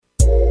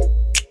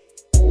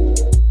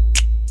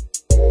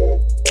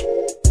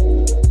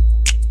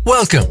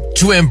Welcome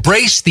to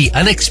Embrace the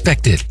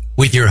Unexpected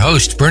with your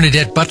host,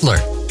 Bernadette Butler.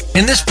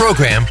 In this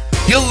program,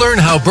 you'll learn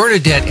how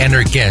Bernadette and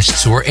her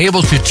guests were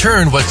able to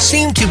turn what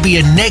seemed to be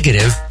a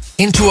negative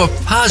into a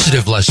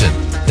positive lesson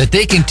that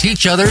they can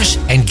teach others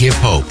and give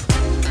hope.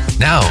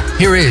 Now,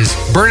 here is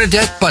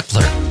Bernadette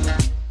Butler.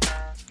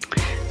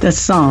 The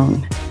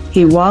song.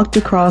 He walked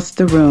across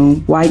the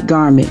room, white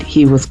garment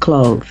he was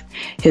clothed,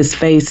 his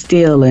face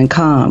still and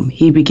calm.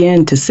 He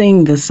began to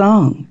sing the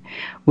song.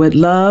 With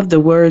love, the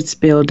words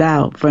spilled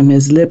out from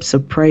his lips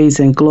of praise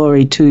and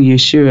glory to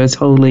Yeshua's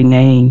holy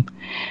name.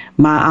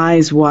 My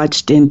eyes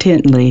watched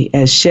intently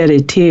as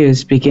shedded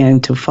tears began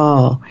to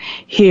fall.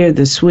 Hear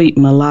the sweet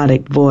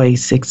melodic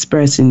voice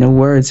expressing the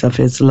words of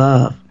his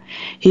love.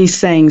 He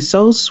sang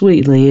so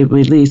sweetly it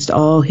released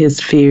all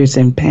his fears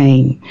and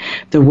pain.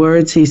 The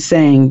words he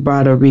sang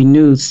brought a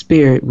renewed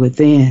spirit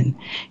within.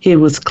 He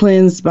was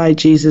cleansed by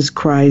Jesus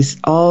Christ,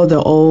 all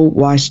the old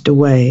washed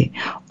away.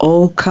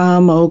 O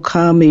come,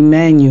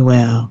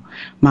 Emmanuel.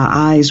 My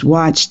eyes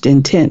watched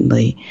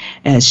intently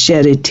as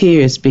shedded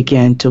tears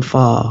began to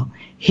fall.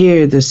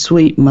 Hear the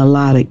sweet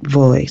melodic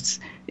voice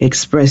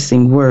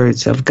expressing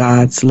words of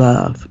God's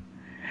love.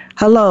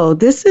 Hello,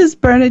 this is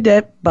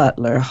Bernadette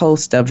Butler,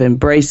 host of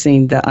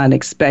Embracing the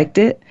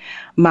Unexpected.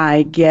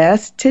 My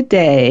guest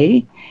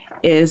today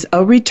is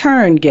a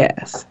return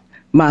guest,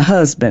 my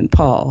husband,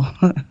 Paul.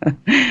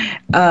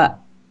 I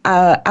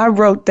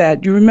wrote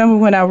that. You remember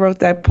when I wrote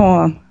that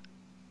poem?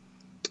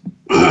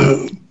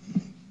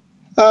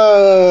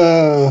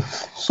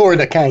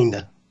 Sorta,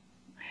 kinda.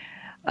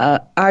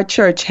 Our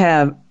church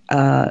have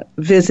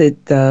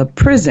visit the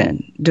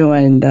prison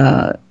during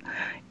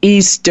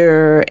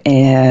Easter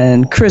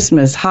and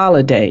Christmas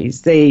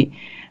holidays. They,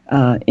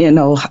 in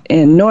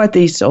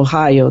Northeast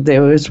Ohio,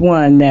 there was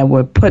one that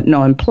were putting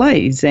on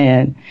plays,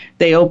 and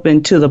they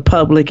opened to the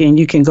public, and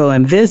you can go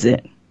and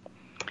visit.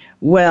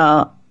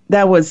 Well,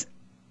 that was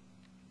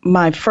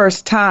my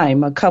first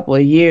time a couple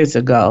of years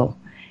ago,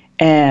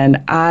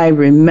 and I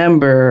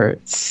remember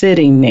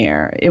sitting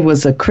there. It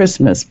was a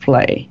Christmas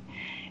play,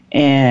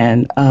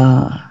 and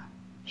the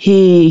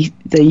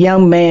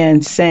young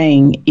man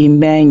sang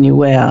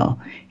Emmanuel,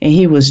 and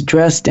he was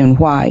dressed in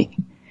white.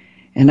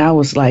 And I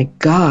was like,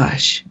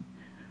 gosh,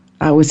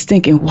 I was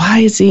thinking, why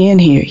is he in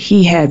here?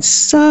 He had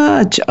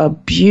such a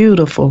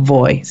beautiful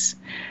voice.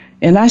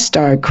 And I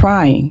started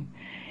crying.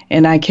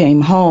 And I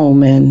came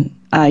home and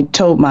I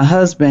told my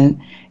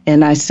husband,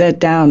 and I sat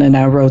down and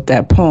I wrote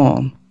that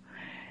poem.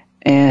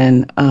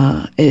 And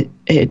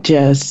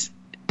that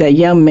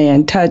young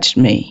man touched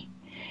me.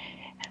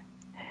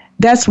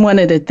 That's one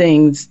of the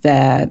things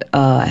that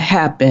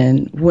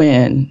happened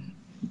when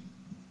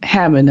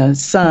having a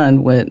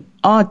son with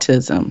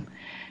autism.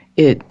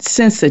 It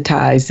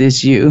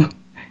sensitizes you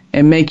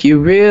and make you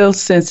real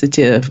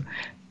sensitive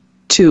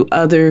to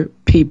other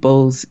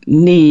people's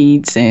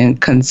needs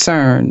and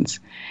concerns.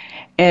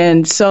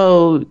 And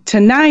so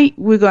tonight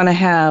we're going to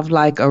have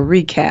like a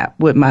recap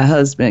with my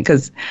husband,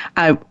 because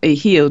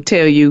he'll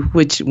tell you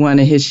which one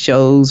of his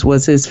shows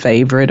was his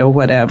favorite or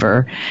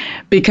whatever,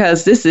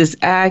 because this is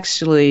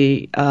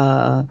actually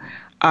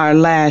our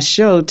last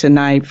show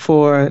tonight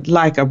for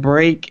like a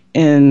break,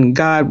 and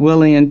God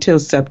willing until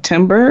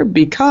September,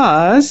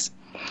 because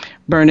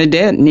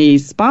Bernadette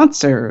needs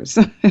sponsors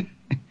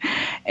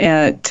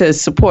to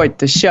support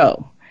the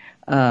show.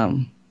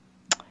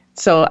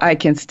 So I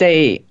can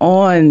stay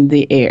on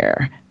the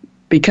air,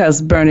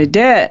 because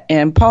Bernadette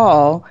and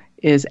Paul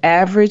is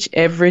average,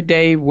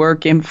 everyday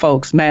working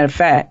folks. Matter of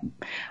fact,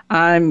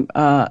 I'm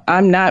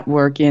not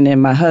working and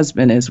my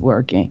husband is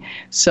working.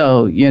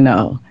 So,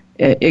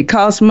 it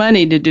costs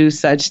money to do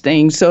such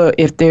things. So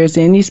if there's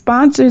any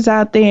sponsors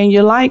out there and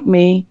you like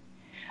me,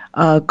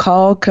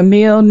 call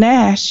Camille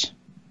Nash.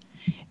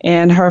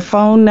 And her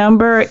phone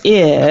number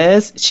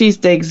is, she's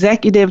the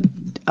executive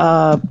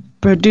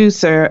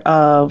producer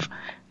of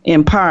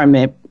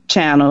Empowerment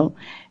Channel,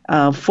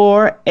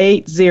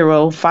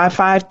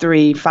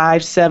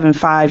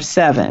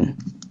 480-553-5757.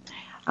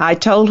 I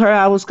told her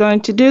I was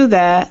going to do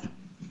that.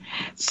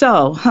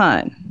 So,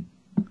 hon,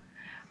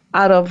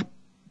 out of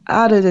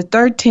the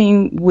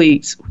 13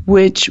 weeks,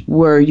 which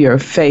were your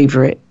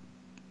favorite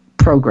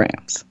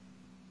programs?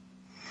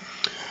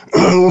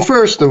 Well,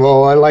 first of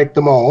all, I liked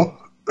them all.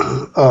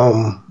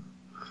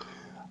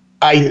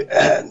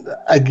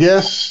 I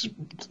guess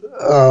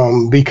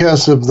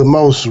because of the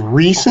most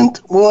recent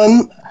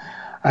one,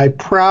 I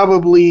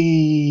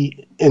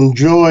probably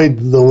enjoyed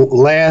the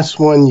last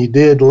one you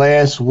did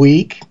last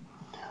week.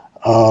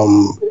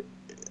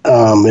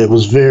 It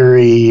was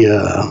very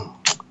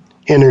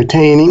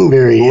entertaining,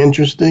 very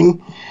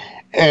interesting,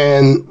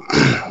 and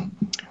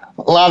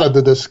a lot of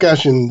the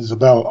discussions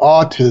about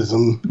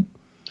autism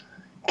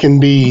can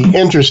be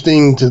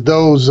interesting to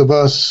those of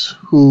us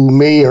who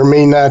may or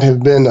may not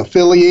have been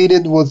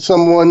affiliated with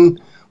someone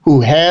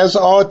who has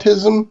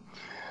autism.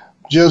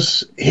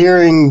 Just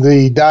hearing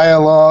the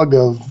dialogue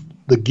of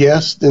the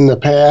guests in the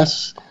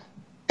past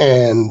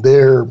and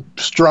their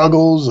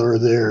struggles or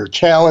their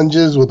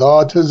challenges with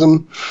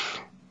autism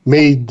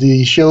made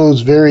the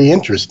shows very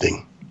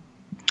interesting.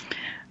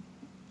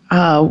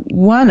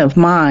 One of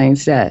mine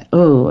that,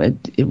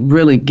 it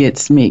really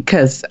gets me,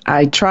 because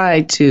I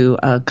tried to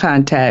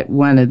contact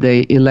one of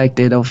the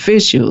elected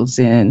officials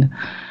in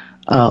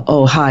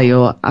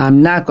Ohio.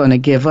 I'm not going to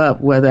give up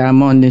whether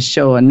I'm on this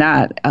show or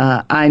not.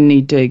 I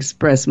need to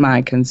express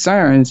my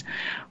concerns.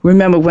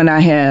 Remember when I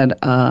had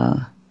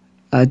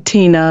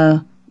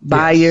Tina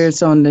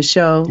Byers on the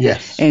show?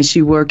 Yes. And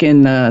she worked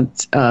in the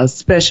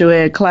special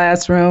ed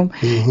classroom.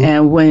 Mm-hmm.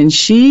 And when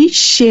she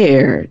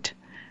shared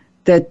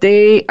that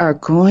they are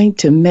going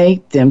to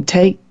make them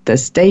take the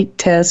state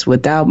test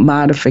without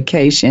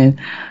modification,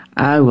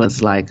 I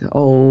was like,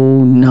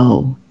 oh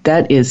no,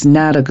 that is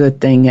not a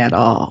good thing at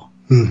all.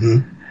 Mm-hmm.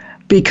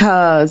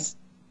 Because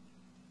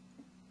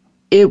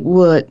it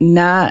would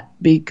not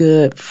be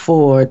good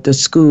for the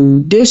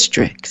school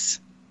districts.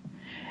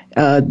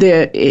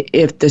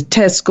 If the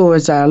test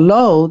scores are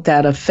low,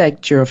 that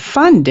affect your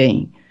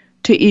funding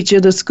to each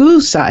of the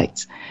school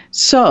sites.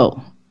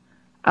 So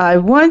I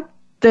want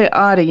the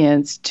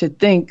audience to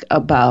think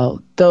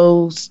about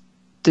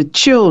the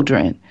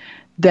children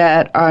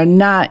that are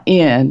not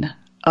in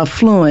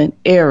affluent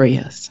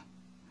areas.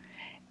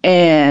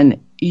 And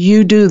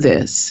you do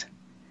this,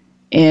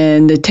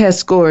 and the test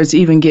scores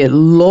even get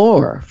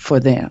lower for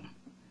them.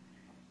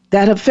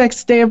 That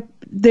affects their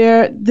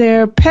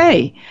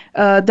pay.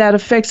 That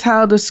affects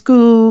how the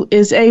school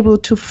is able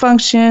to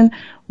function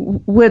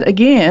with,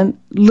 again,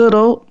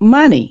 little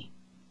money.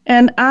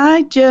 And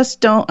I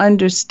just don't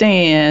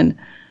understand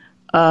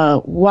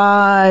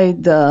why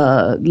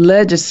the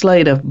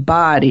legislative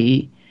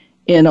body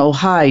in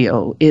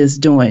Ohio is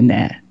doing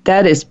that.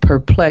 That is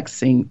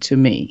perplexing to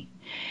me.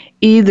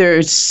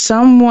 Either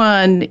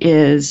someone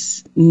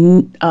is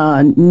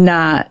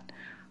not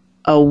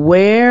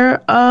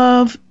aware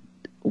of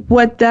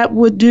what that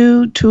would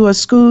do to a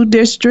school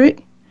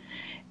district,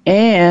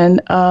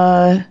 and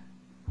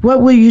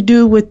what will you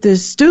do with the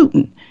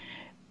student?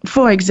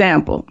 For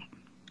example,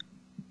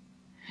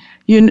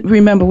 you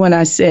remember when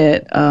I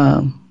said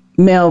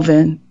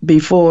Melvin,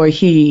 before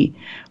he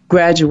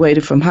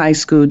graduated from high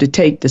school, to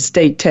take the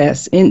state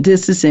test. And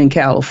this is in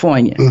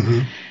California.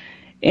 Mm-hmm.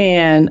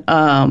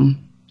 And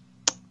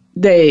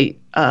they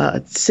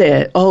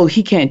said, oh,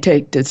 he can't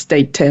take the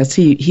state test.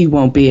 He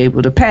won't be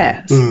able to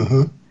pass.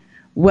 Mm-hmm.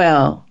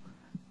 Well,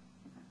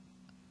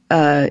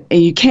 and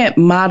you can't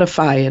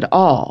modify it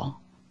all.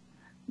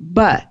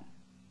 But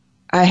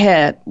I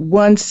had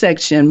one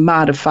section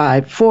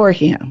modified for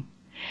him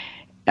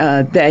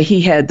that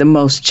he had the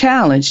most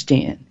challenged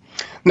in.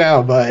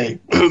 Now, by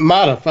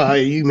modify,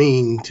 you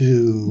mean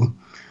to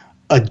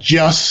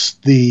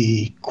adjust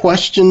the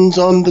questions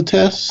on the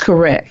test?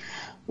 Correct.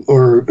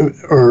 Or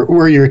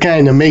where you're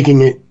kind of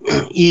making it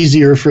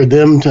easier for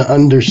them to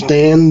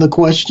understand the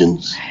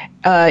questions?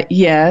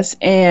 Yes,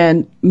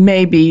 and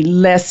maybe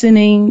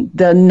lessening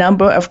the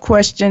number of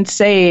questions.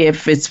 Say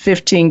if it's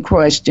 15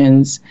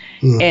 questions,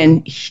 mm-hmm.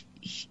 and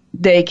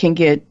they can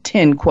get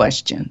 10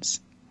 questions.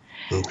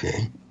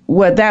 Okay.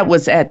 Well, that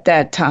was at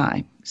that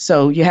time.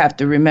 So you have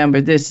to remember,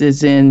 this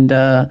is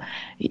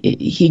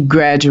he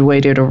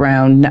graduated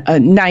around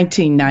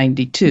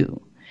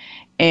 1992.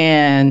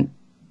 And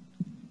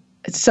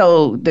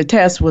so the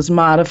test was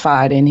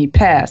modified and he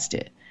passed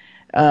it.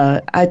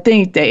 I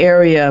think the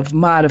area of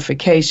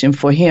modification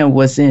for him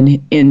was in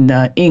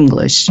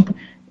English,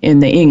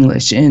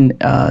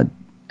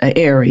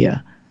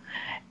 area.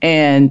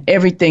 And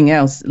everything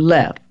else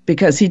left,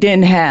 because he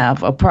didn't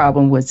have a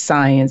problem with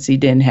science. He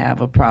didn't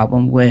have a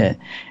problem with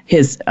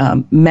his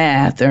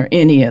math or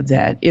any of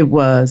that. It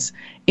was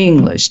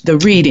English, the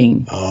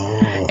reading.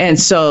 Oh. And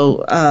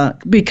so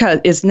because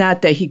it's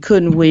not that he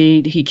couldn't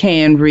read, he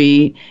can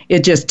read.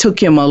 It just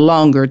took him a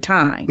longer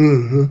time.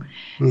 Mm-hmm.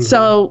 Mm-hmm.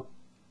 So,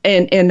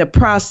 and the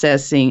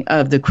processing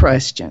of the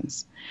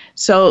questions.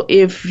 So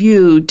if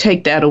you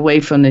take that away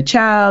from the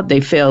child,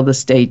 they fail the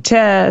state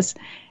test.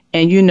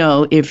 And,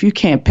 if you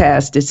can't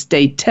pass the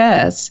state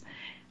test,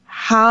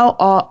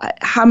 how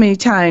many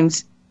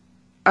times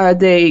are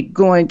they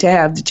going to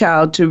have the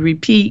child to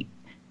repeat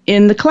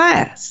in the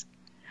class?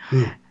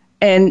 Hmm.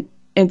 And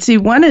see,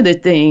 one of the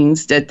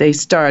things that they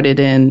started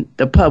in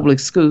the public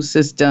school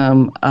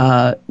system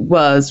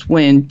was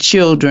when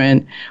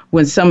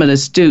some of the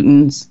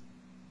students,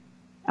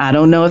 I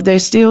don't know if they're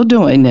still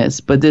doing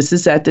this, but this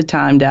is at the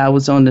time that I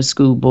was on the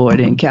school board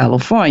in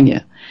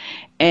California.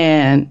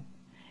 And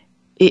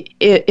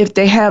if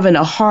they're having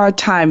a hard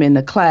time in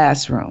the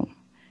classroom,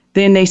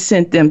 then they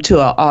sent them to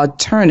an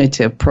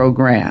alternative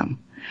program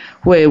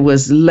where it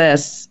was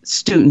less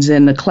students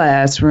in the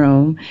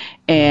classroom,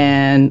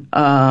 and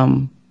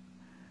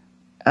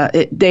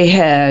they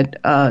had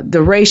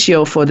the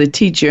ratio for the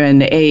teacher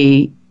and the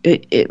aide.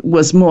 It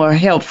was more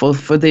helpful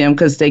for them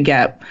because they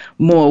got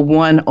more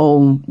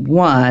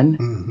one-on-one.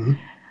 Mm-hmm.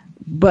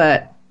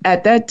 But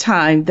at that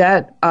time,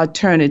 that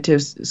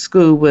alternative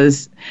school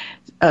was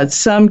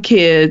some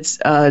kids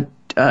got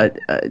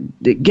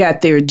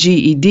their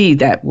GED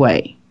that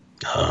way.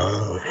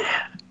 Oh.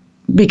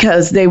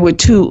 Because they were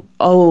too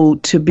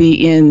old to be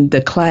in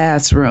the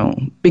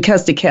classroom,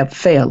 because they kept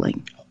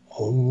failing.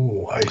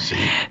 Oh, I see.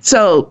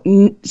 So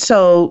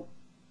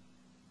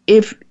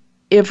if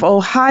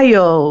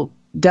Ohio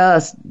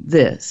does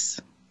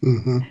this,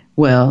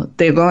 well,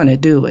 they're going to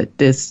do it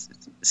this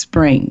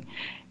spring.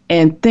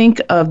 And think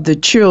of the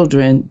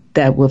children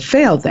that will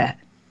fail that.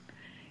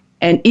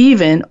 And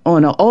even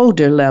on an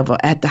older level,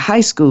 at the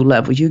high school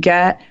level, you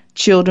got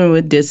children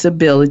with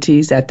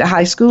disabilities at the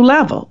high school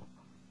level.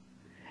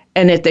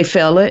 And if they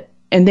fail it,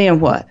 and then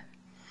what?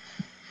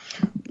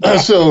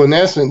 So in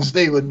essence,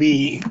 they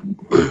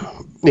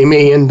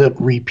may end up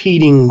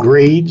repeating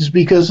grades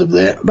because of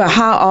that. But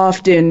how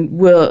often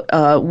will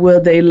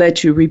they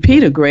let you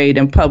repeat a grade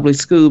in public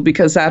school?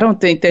 Because I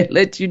don't think they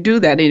let you do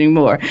that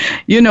anymore.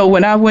 You know,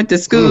 when I went to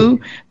school,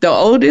 the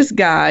oldest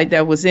guy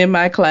that was in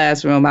my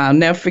classroom, I'll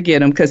never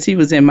forget him because he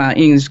was in my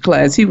English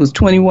class. He was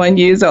 21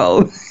 years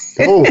old.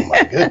 Oh,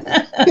 my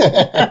goodness.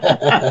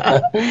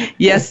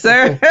 Yes,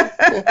 sir.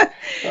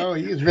 Oh,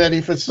 he was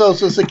ready for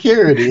Social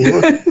Security.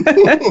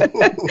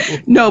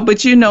 No,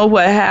 but you know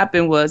what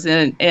happened was,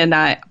 and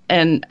I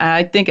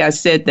think I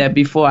said that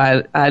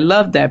before, I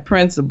love that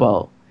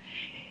principal.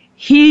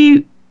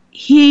 He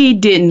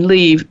didn't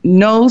leave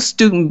no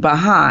student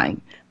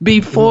behind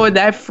before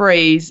that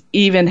phrase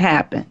even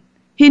happened.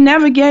 He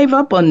never gave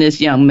up on this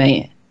young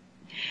man.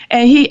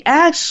 And he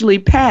actually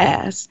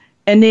passed.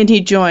 And then he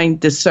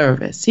joined the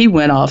service. He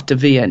went off to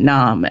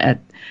Vietnam.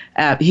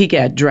 He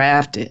got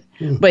drafted,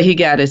 but he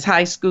got his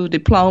high school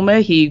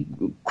diploma. He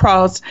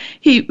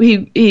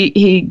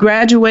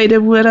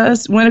graduated with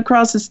us, went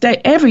across the state,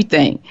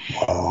 everything.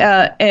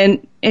 Wow.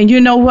 And you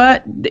know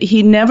what?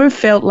 He never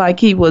felt like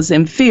he was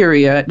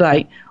inferior.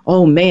 Like,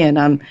 oh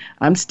man,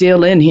 I'm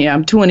still in here.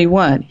 I'm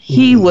 21.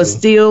 He was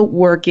still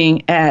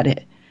working at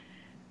it.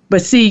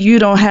 But see, you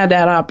don't have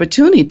that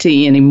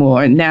opportunity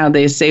anymore. Now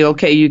they say,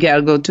 okay, you got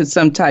to go to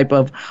some type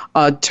of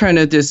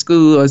alternative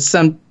school or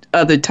some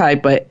other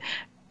type of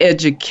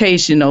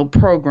educational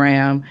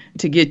program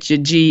to get your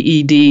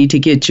GED, to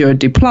get your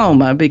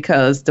diploma,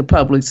 because the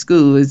public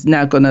school is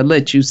not going to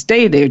let you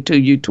stay there till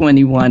you're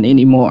 21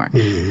 anymore.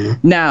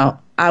 Now,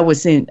 I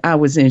was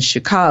in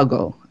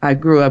Chicago. I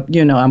grew up,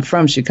 I'm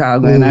from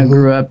Chicago, and I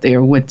grew up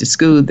there, went to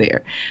school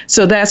there.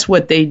 So that's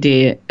what they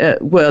did.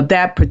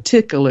 That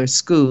particular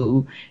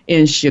school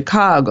in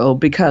Chicago,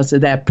 because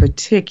of that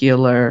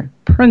particular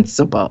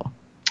principal.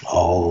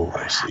 Oh,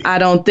 I see. I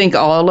don't think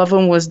all of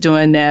them was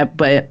doing that,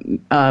 but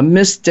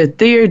Mr.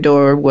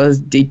 Theodore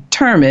was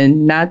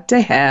determined not to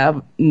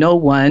have no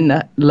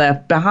one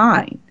left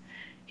behind.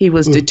 He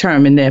was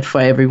determined that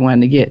for everyone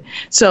to get.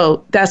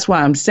 So that's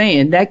why I'm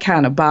saying that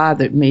kind of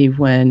bothered me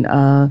when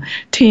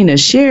Tina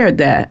shared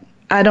that.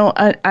 I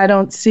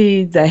don't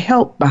see the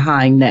help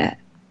behind that.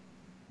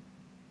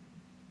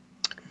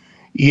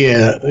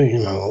 Yeah,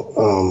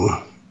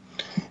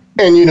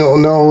 and you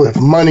don't know if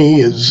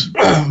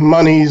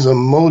money's a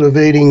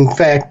motivating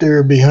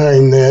factor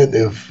behind that.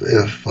 If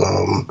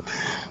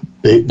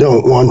they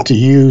don't want to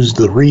use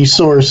the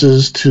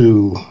resources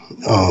to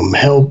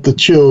help the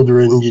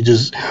children,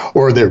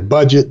 or their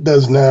budget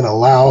does not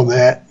allow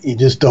that. You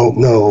just don't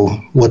know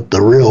what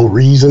the real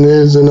reason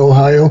is in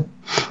Ohio.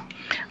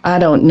 I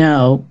don't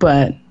know,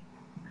 but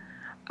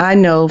I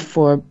know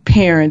for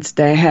parents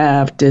that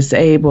have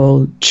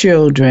disabled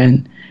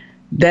children,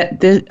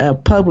 that a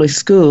public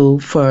school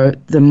for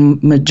the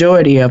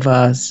majority of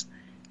us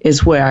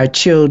is where our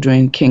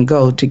children can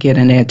go to get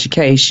an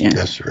education.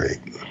 That's right.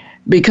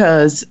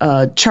 Because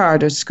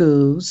charter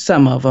schools,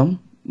 some of them,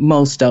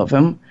 most of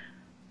them,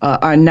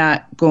 are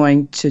not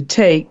going to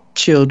take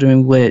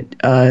children with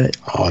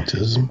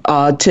autism.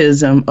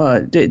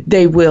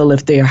 They will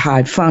if they're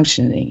high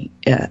functioning.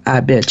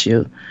 I bet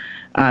you.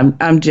 I'm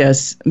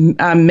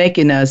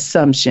making an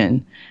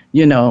assumption.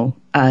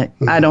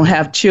 I don't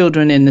have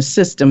children in the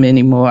system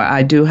anymore.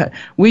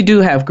 We do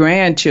have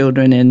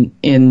grandchildren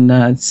in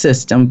the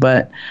system,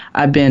 but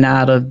I've been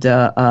out of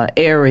the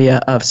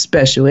area of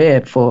special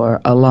ed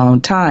for a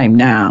long time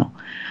now.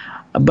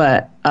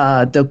 But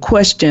the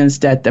questions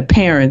that the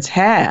parents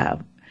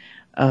have,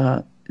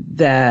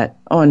 that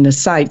on the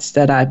sites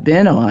that I've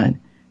been on,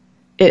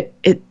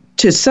 it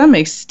to some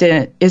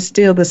extent is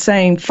still the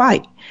same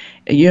fight.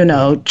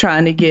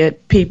 Trying to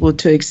get people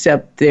to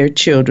accept their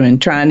children,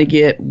 trying to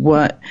get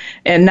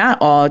and not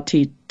all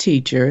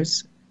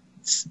teachers.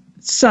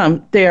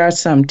 There are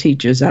some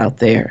teachers out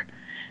there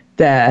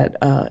that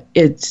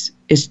it's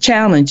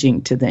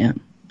challenging to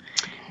them.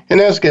 And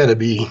that's got to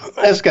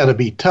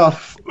be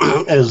tough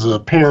as a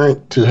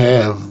parent to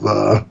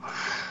have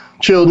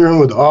children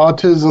with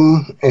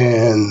autism,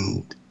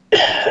 and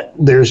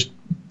there's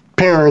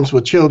parents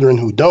with children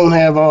who don't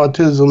have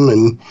autism,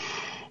 and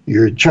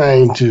you're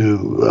trying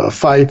to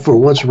fight for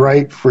what's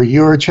right for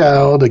your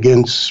child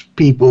against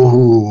people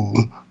who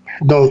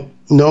don't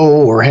know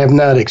or have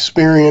not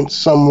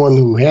experienced someone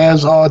who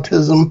has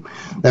autism.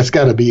 That's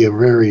got to be a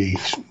very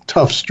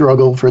tough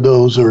struggle for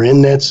those who are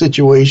in that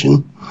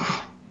situation.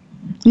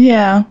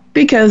 Yeah,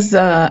 because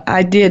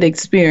I did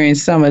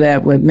experience some of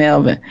that with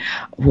Melvin.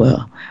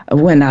 Well,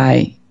 when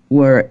I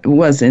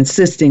was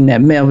insisting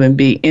that Melvin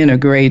be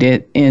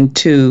integrated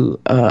into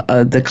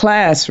the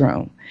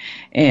classroom.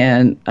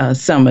 And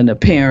some of the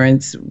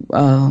parents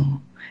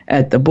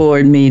at the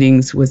board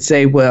meetings would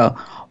say, well,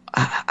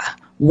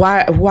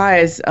 why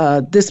is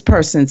this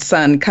person's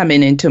son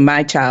coming into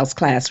my child's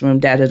classroom?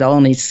 That'd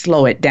only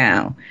slow it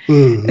down.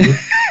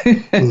 Mm-hmm.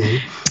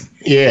 Mm-hmm.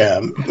 Yeah,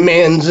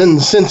 man's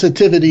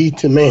insensitivity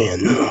to man.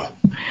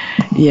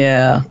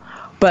 Yeah,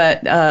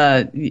 but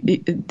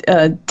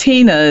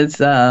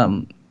Tina's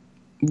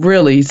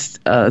really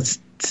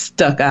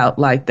stuck out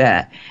like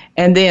that.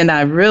 And then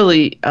I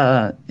liked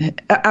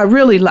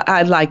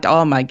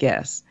all my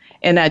guests.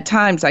 And at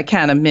times I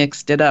kind of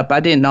mixed it up. I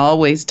didn't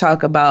always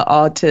talk about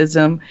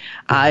autism.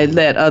 I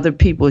let other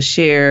people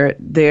share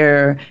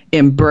their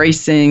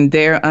embracing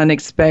their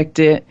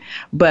unexpected.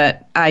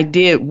 But I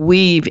did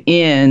weave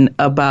in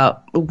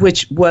about,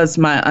 which was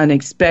my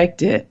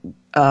unexpected,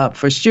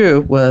 for sure,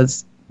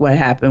 was what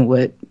happened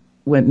with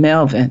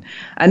Melvin.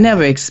 I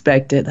never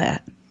expected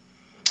that.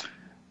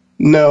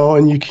 No,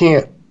 and you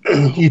can't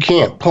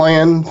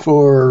plan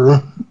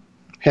for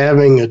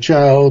having a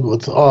child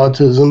with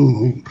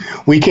autism.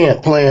 We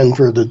can't plan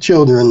for the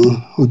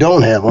children who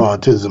don't have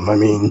autism. I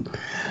mean,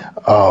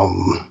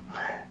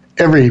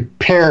 every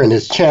parent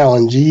is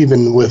challenged,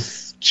 even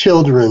with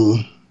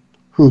children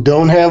who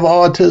don't have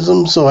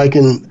autism. So I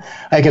can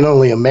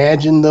only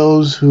imagine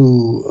those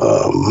who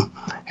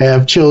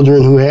have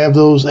children who have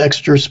those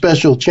extra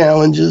special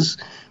challenges,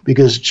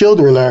 because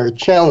children are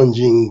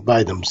challenging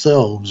by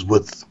themselves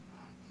with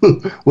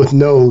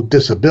no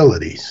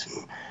disabilities.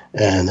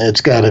 And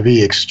it's got to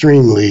be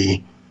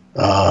extremely,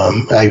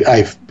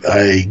 I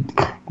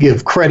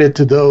give credit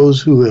to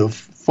those who have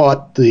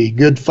fought the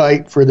good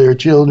fight for their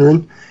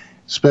children,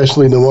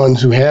 especially the ones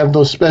who have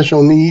those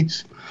special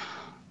needs.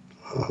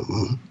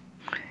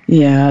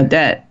 Yeah,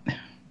 that,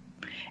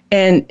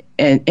 and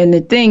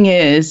the thing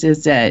is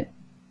that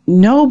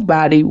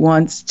nobody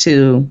wants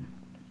to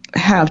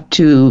have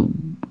to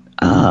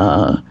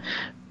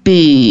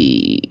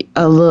be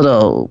a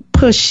little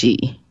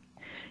pushy.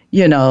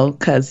 You know,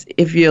 because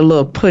if you're a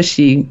little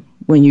pushy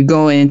when you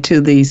go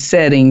into these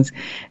settings,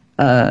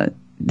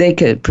 they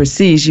could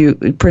perceive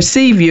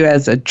you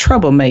as a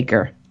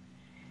troublemaker.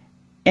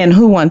 And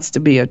who wants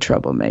to be a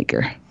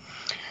troublemaker?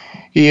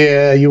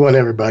 Yeah, you want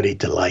everybody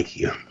to like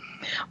you.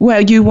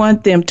 Well, you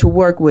want them to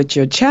work with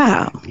your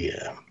child.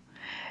 Yeah.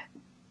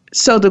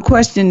 So the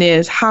question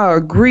is, how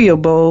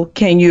agreeable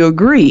can you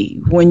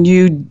agree when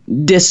you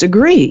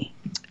disagree?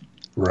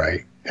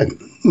 Right. And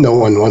no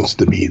one wants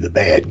to be the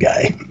bad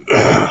guy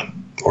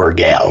or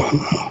gal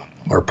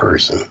or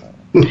person.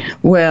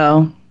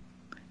 Well,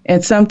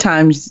 and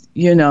sometimes,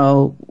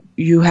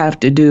 you have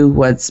to do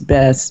what's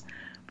best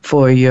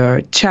for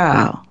your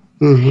child.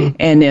 Mm-hmm.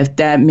 And if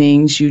that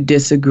means you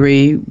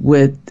disagree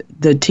with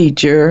the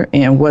teacher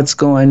and what's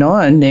going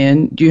on,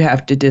 then you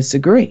have to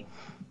disagree.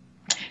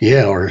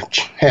 Yeah, or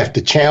have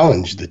to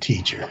challenge the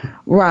teacher.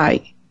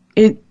 Right.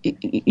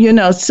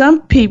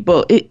 Some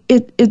people,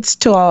 it's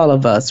to all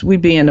of us. We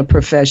be in a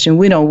profession.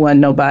 We don't want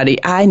nobody.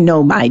 I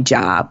know my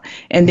job.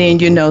 And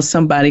then,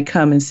 somebody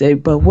come and say,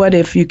 but what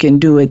if you can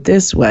do it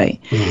this way?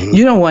 Mm-hmm.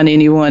 You don't want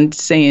anyone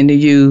saying to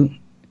you,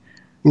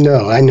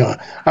 no, I know.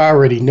 I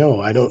already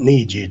know. I don't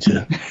need you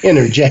to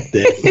interject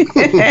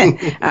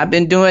that. I've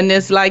been doing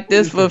this like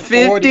this for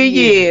 50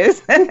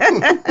 years.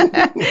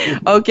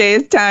 Okay,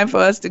 it's time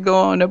for us to go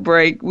on a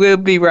break. We'll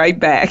be right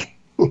back.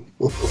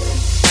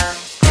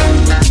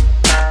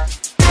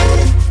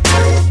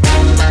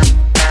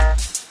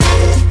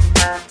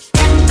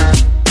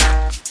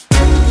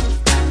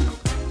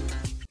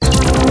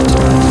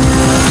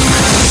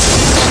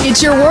 It's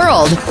your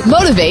world.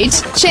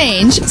 Motivate,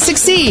 change,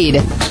 succeed.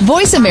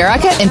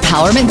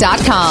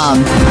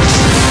 VoiceAmericaEmpowerment.com.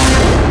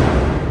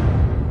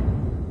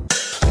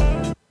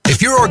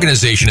 If your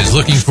organization is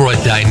looking for a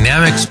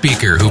dynamic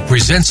speaker who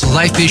presents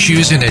life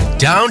issues in a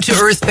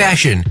down-to-earth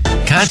fashion,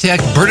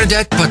 contact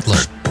Bernadette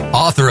Butler,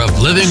 author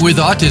of Living with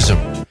Autism.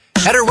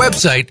 At her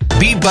website,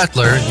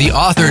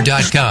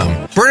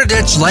 bbutlertheauthor.com,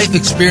 Bernadette's life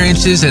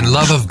experiences and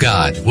love of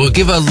God will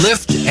give a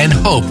lift and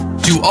hope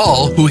to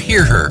all who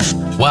hear her.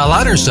 While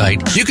on her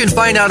site, you can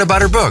find out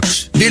about her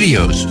books,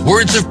 videos,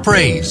 words of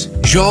praise,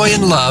 joy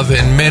and love,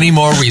 and many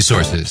more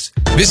resources.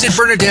 Visit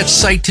Bernadette's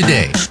site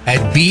today at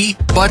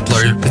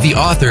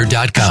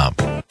bbutlertheauthor.com.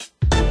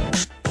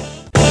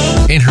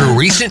 In her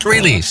recent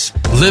release,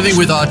 Living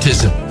with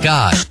Autism,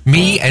 God,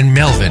 Me, and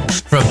Melvin,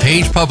 from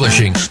Page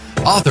Publishing,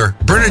 author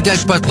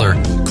Bernadette Butler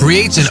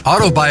creates an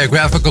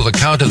autobiographical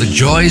account of the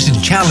joys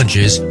and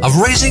challenges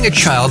of raising a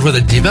child with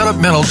a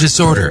developmental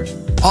disorder,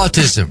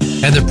 autism,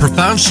 and the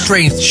profound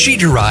strength she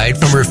derived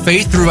from her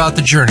faith throughout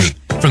the journey,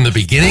 from the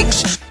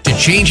beginnings to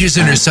changes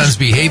in her son's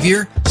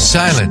behavior,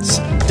 silence,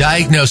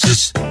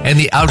 diagnosis, and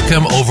the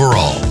outcome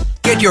overall.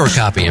 Get your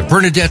copy of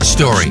Bernadette's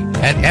story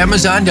at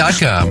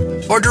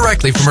Amazon.com or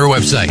directly from her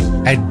website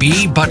at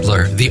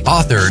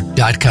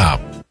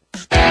bbutlertheauthor.com.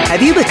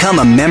 Have you become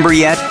a member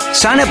yet?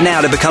 Sign up now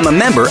to become a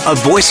member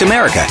of Voice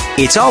America.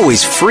 It's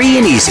always free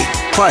and easy.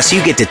 Plus,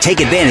 you get to take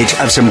advantage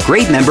of some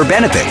great member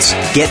benefits.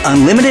 Get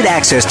unlimited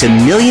access to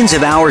millions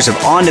of hours of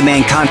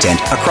on-demand content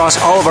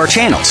across all of our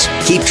channels.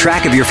 Keep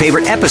track of your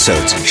favorite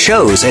episodes,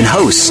 shows, and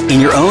hosts in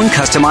your own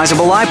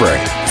customizable library.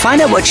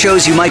 Find out what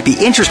shows you might be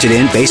interested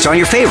in based on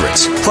your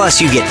favorites.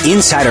 Plus, you get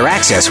insider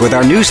access with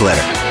our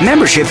newsletter.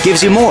 Membership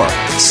gives you more.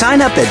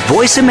 Sign up at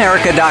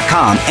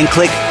voiceamerica.com and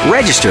click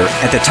register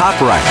at the top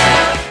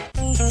right.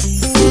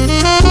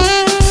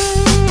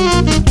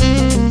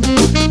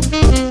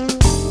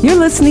 You're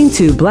listening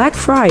to Black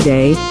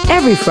Friday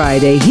every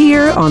Friday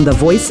here on the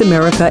Voice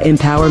America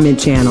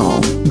Empowerment Channel.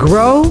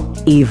 Grow,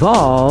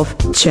 evolve,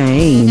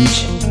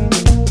 change.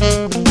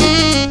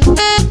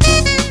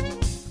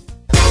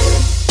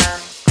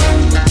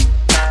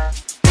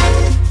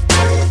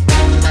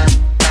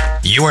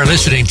 You are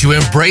listening to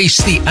Embrace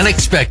the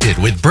Unexpected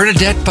with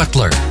Bernadette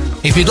Butler.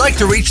 If you'd like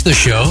to reach the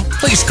show,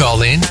 please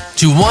call in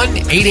to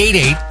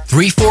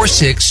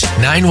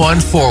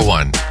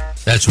 1-888-346-9141.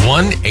 That's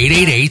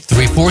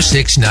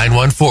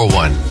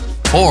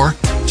 1-888-346-9141. Or,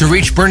 to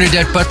reach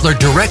Bernadette Butler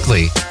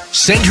directly,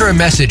 send her a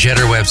message at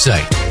her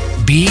website,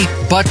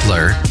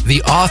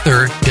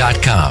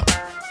 bbutlertheauthor.com.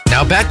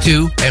 Now back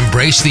to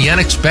Embrace the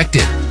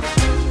Unexpected.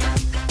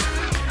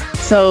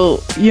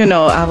 So,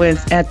 I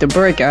was at the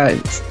break, I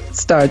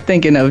started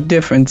thinking of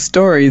different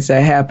stories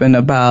that happened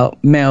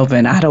about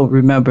Melvin. I don't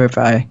remember if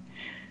I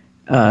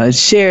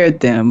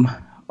shared them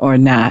or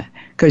not,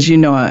 because,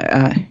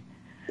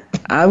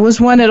 I was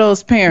one of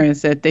those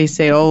parents that they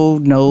say, oh,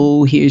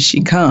 no, here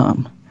she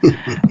come.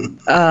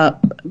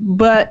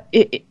 But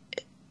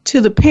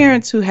to the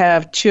parents who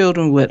have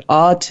children with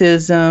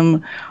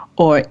autism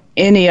or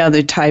any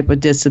other type of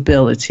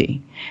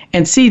disability,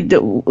 and see,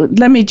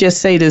 let me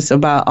just say this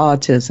about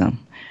autism.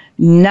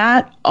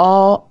 Not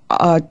all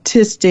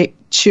autistic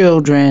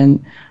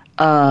children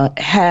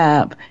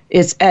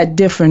it's at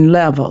different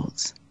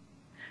levels.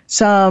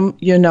 Some,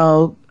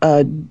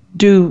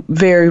 do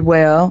very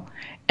well.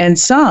 And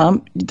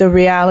some, the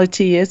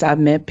reality is, I've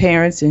met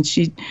parents, and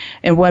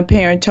one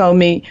parent told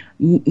me,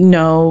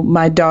 no,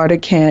 my daughter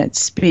can't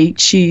speak.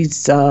 She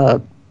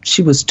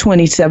was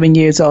 27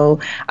 years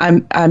old.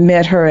 I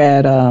met her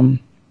at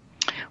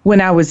when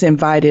I was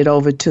invited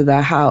over to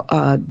the house.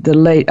 I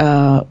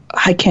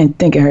can't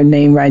think of her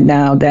name right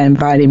now. That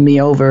invited me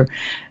over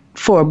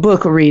for a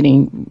book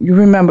reading. You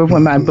remember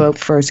when my book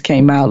first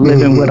came out,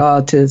 Living with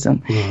Autism,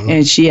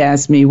 and she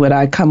asked me would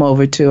I come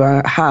over to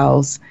her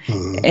house,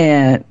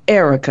 and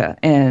Erica,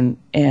 and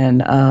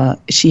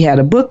she had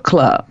a book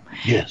club.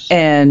 Yes.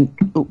 And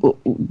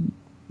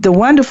the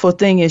wonderful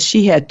thing is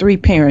she had 3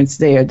 parents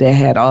there that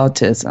had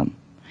autism,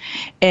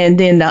 and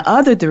then the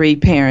other 3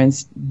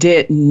 parents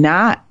did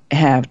not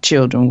have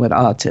children with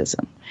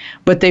autism,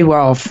 but they were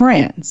all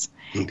friends,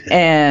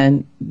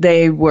 and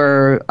they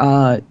were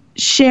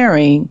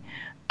sharing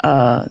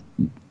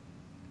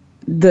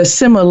the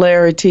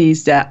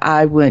similarities that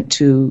I went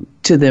to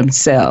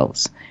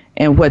themselves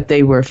and what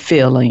they were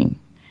feeling.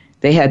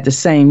 They had the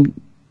same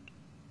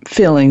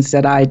feelings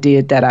that I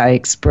did, that I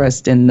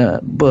expressed in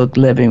the book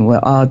Living with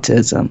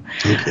Autism,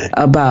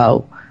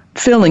 about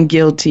feeling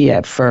guilty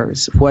at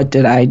first. What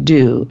did I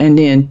do? And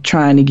then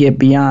trying to get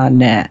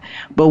beyond that.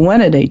 But one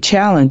of the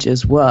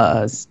challenges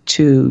was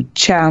to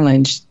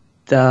challenge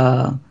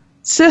the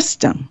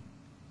system,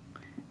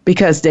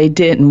 because they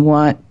didn't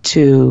want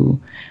to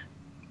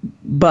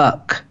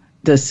buck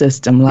the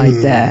system like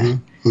that,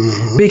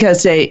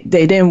 because they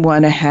didn't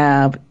want to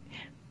have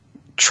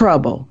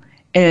trouble.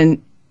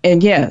 And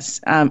yes,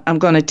 I'm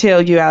going to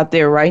tell you out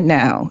there right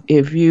now,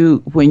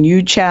 when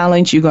you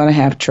challenge, you're going to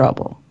have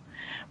trouble.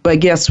 But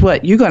guess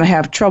what? You're going to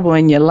have trouble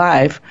in your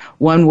life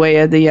one way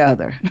or the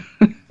other.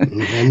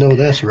 I know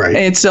that's right.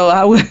 And so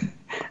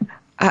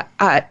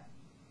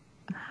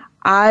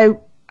I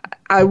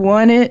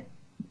wanted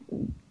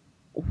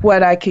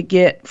what I could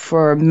get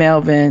for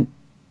Melvin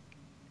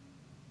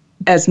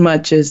as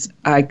much as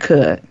I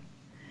could.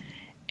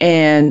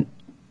 And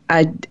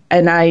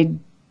I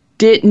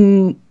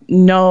didn't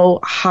know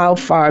how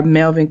far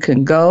Melvin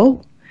could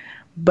go,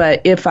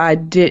 but if I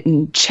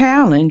didn't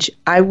challenge,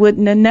 I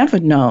wouldn't have never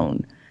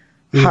known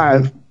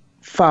how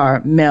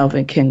far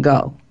Melvin can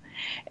go.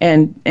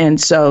 And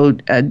so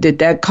did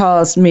that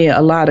cause me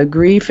a lot of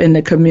grief in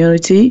the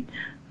community?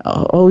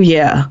 Oh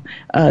yeah.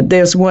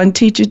 There's one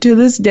teacher to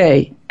this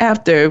day,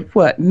 after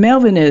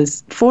Melvin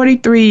is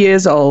 43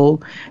 years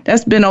old.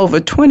 That's been over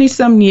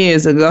 20-some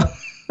years ago.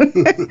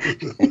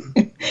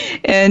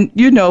 And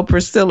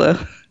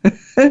Priscilla,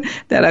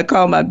 that I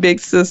call my big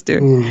sister,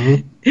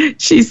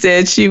 she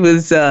said she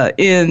was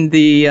in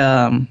the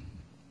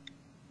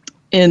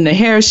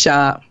hair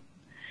shop,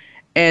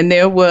 and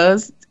there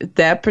was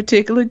that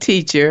particular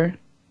teacher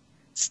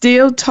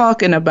still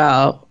talking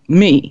about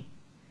me.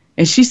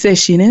 And she said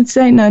she didn't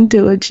say nothing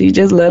to it. She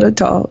just let her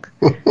talk.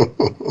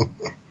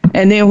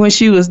 And then when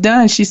she was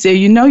done, she said,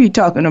 you're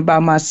talking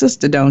about my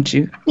sister, don't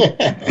you?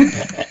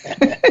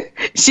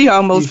 She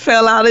almost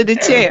fell out of the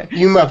chair.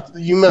 You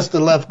must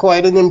have left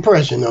quite an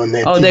impression on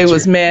that teacher. They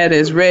was mad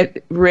as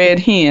red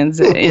hens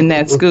in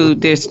that school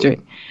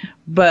district.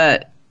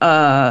 But,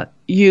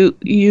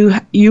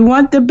 you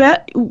want the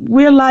best.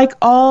 We're like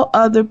all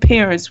other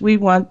parents. We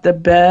want the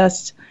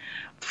best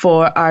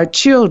for our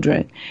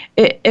children.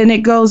 And it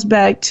goes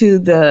back to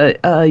the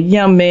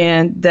young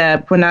man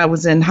that when I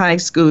was in high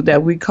school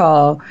that we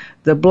call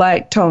the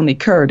Black Tony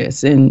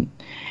Curtis, and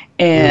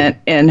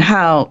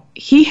how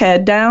he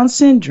had Down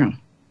syndrome,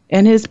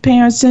 and his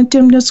parents sent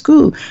him to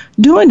school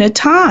during the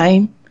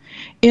time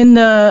in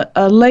the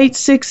late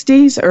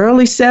 60s,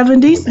 early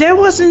 70s. There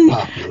wasn't,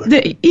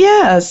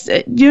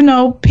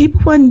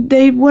 people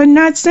they were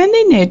not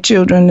sending their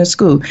children to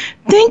school.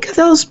 Think of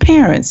those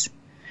parents.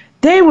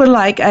 They were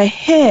like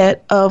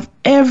ahead of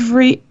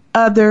every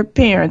other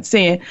parent,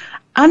 saying,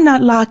 I'm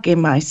not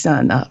locking my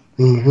son up.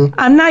 Mm-hmm.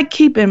 I'm not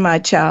keeping my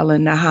child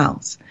in the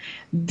house.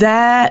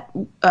 That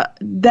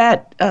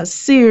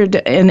seared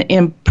an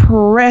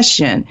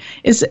impression.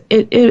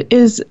 It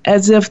is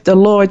as if the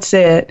Lord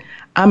said,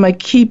 I'm going to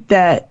keep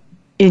that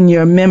in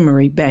your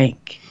memory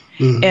bank.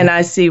 Mm-hmm. And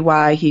I see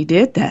why he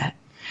did that,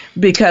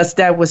 because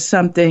that was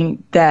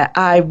something that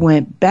I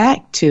went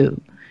back to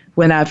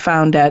when I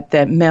found out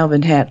that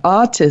Melvin had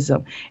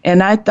autism.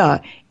 And I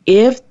thought,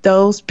 if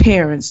those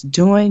parents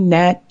during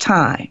that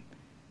time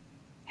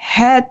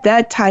had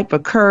that type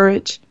of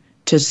courage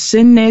to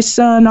send their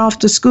son off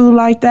to school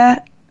like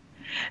that,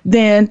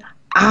 then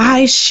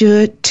I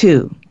should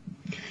too.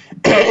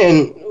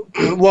 And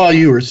while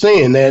you were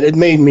saying that, it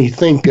made me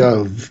think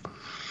of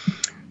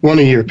one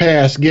of your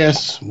past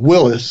guests,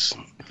 Willis,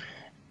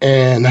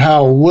 and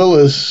how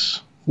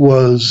Willis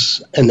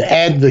was an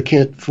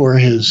advocate for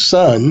his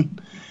son.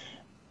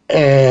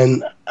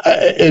 And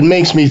it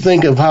makes me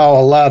think of how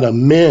a lot of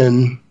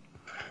men,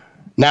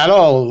 not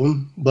all of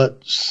them,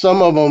 but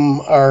some of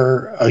them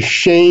are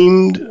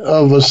ashamed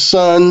of a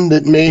son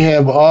that may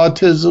have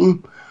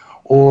autism,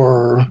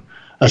 or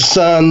a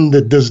son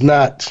that does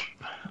not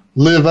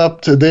live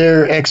up to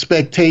their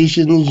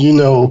expectations.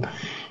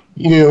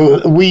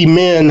 We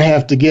men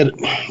have to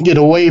get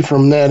away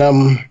from that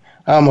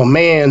I'm a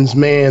man's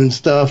man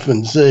stuff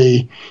and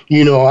say,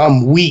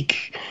 I'm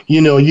weak.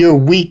 You're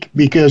weak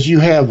because you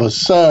have a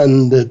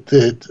son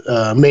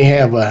that may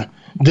have a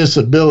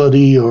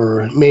disability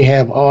or may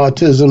have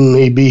autism,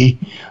 may be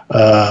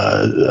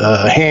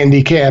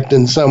handicapped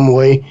in some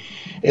way.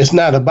 It's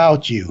not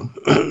about you.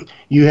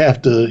 You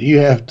have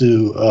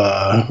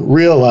to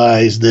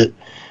realize that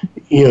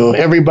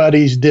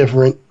everybody's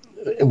different.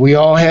 We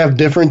all have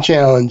different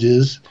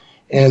challenges,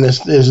 and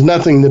there's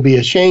nothing to be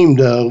ashamed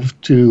of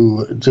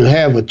to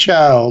have a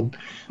child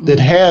that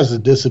has a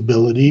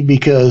disability,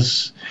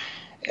 because,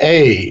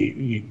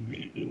 hey,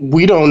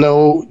 we don't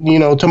know,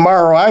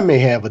 tomorrow I may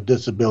have a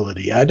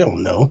disability. I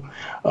don't know.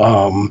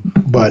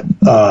 But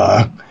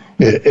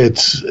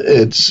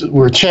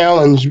we're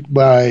challenged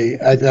by,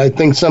 I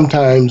think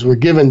sometimes we're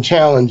given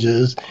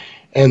challenges,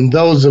 and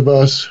those of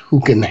us who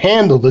can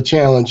handle the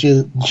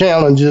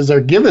challenges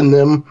are given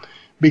them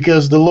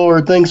because the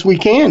Lord thinks we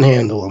can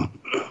handle them.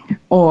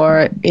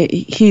 Or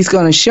he's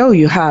going to show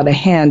you how to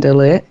handle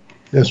it.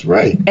 That's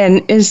right.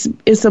 And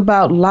it's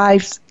about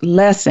life's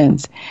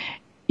lessons.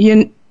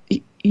 You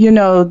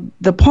know,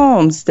 the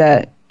poems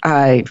that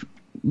I've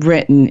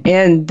written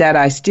and that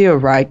I still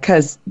write,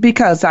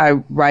 because I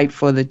write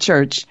for the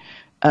church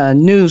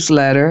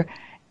newsletter,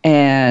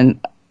 and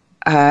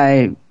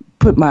I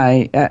put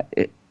my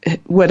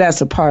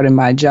that's a part of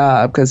my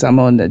job because I'm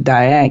on the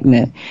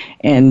diaconate,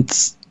 and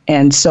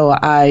so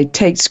I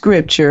take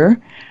scripture,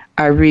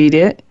 I read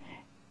it,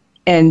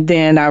 and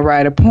then I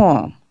write a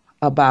poem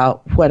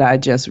about what I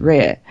just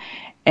read,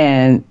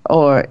 and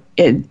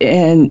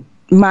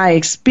my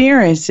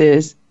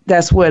experiences.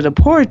 That's where the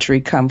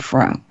poetry come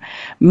from.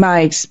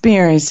 My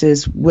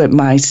experiences with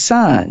my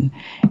son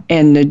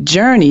and the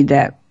journey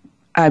that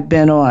I've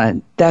been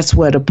on, that's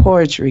where the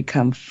poetry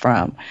come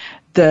from.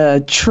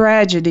 The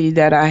tragedy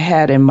that I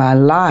had in my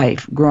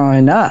life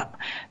growing up,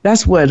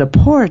 that's where the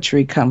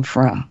poetry come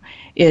from.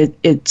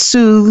 It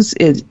soothes,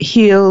 it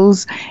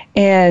heals,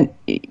 and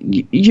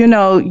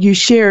you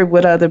share it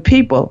with other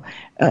people.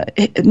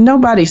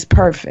 Nobody's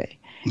perfect.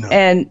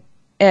 No.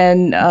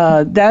 And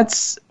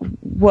that's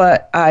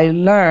what I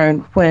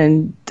learned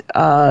when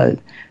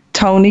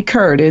Tony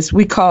Curtis,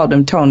 we called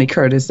him Tony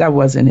Curtis, that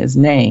wasn't his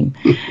name.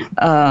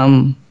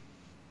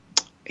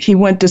 He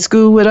went to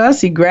school with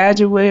us, he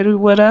graduated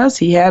with us,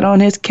 he had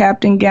on his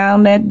captain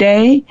gown that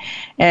day,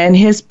 and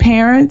his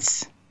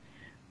parents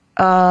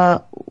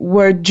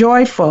were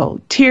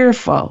joyful,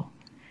 tearful,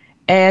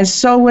 and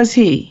so was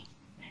he.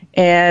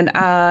 And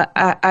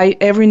I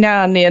every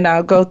now and then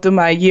I'll go through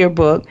my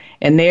yearbook,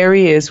 and there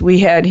he is. We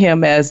had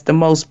him as the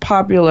most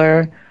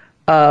popular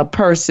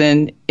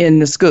person in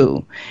the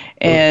school,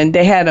 and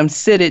they had him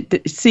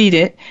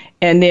seated,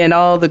 And then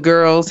all the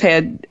girls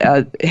had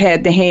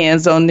the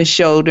hands on the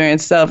shoulder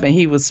and stuff, and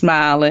he was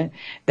smiling.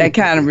 That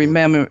kind of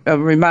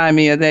remind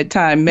me of that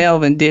time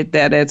Melvin did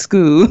that at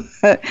school.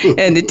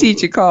 And the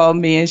teacher called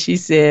me and she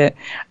said,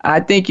 I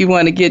think you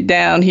want to get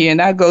down here.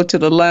 And I go to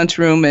the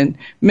lunchroom, and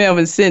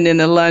Melvin's sitting in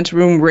the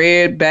lunchroom,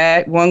 red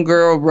back, one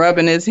girl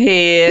rubbing his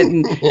head.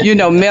 And,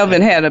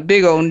 Melvin had a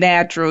big old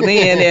natural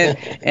then,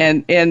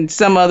 and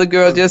some other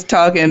girl just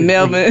talking.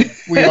 Melvin.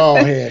 We all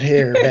had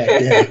hair back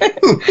then.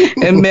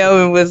 And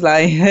Melvin was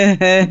like,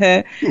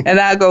 and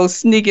I go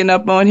sneaking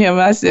up on him.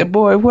 I said,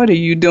 boy, what are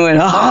you doing?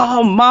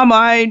 Oh, Mama,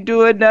 I ain't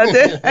doing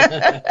nothing.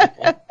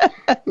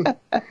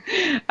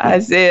 I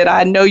said,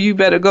 I know you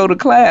better go to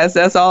class.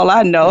 That's all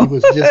I know. He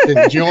was just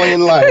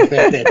enjoying life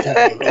at that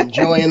time,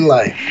 enjoying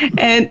life.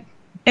 And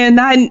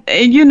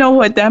you know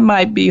what, that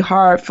might be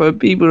hard for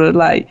people to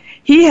like.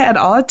 He had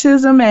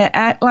autism and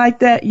act like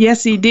that.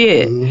 Yes, he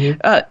did.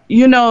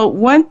 Mm-hmm.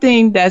 One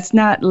thing that's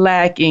not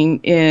lacking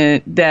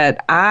in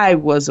that I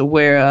was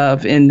aware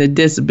of in the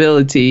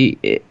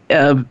disability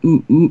of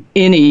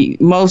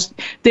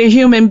they're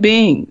human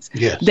beings.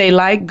 Yes. They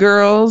like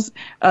girls.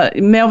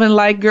 Melvin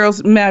liked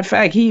girls. Matter of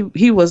fact,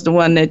 he was the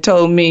one that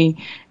told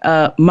me,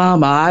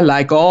 Mama, I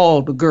like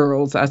all the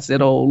girls. I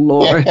said, oh,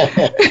 Lord.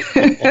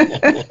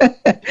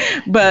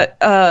 But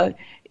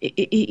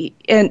he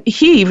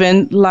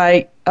even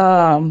liked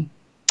women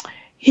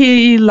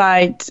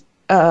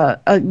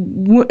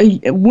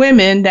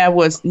that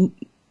was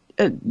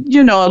a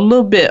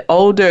little bit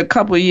older, a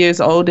couple of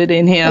years older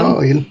than him.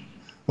 Oh,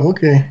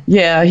 okay.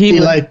 Yeah, he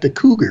liked the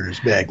cougars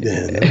back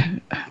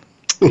then.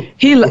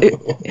 He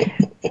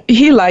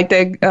liked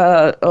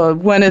that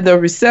one of the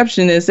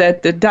receptionists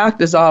at the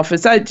doctor's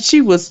office.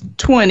 She was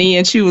 20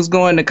 and she was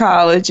going to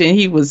college, and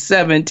he was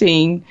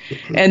 17.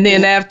 And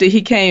then after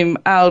he came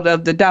out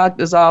of the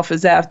doctor's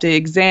office after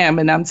exam,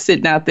 and I'm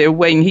sitting out there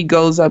waiting, he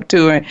goes up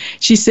to her. And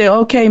she said,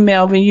 okay,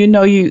 Melvin,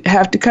 you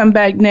have to come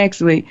back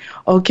next week.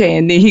 Okay,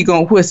 and then he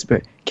gonna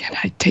whisper, can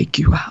I take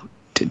you out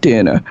to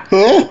dinner?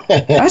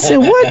 I said,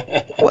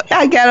 what?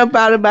 I got up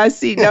out of my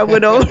seat and I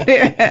went over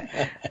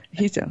there.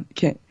 He said,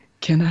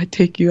 can I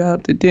take you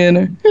out to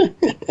dinner?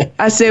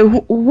 I said,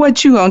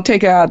 what you gonna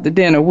take her out to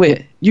dinner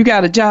with? You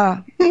got a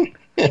job?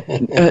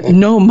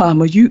 No,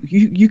 Mama,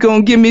 you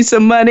gonna give me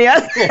some money?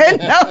 I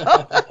said,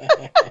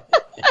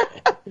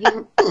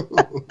 no.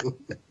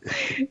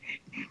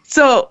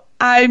 So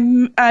I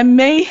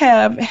may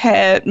have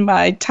had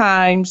my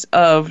times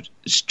of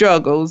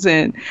struggles,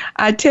 and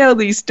I tell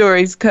these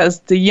stories because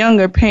the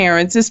younger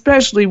parents,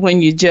 especially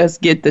when you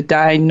just get the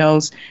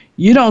diagnosis,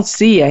 you don't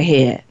see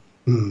ahead.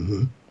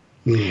 Mm-hmm.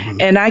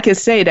 Mm-hmm. And I can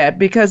say that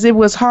because it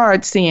was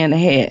hard seeing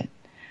ahead.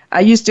 I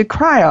used to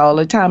cry all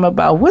the time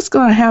about what's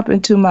going to happen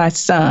to my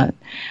son.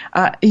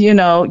 You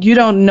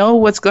don't know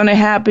what's going to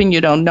happen. You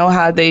don't know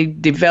how they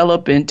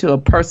develop into a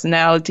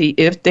personality,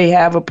 if they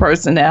have a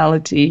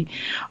personality,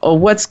 or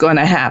what's going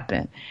to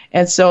happen.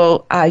 And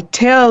so I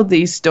tell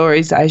these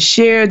stories, I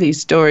share these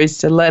stories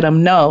to let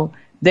them know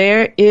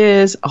there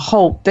is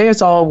hope.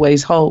 There's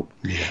always hope.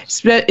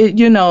 Yes.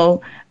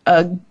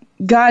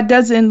 God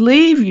doesn't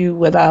leave you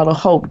without a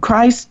hope.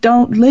 Christ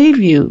don't leave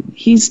you.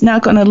 He's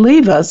not going to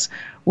leave us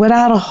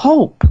without a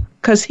hope,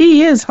 because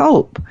he is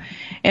hope.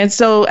 And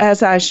so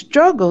as I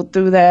struggled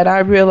through that,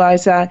 I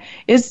realized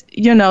it's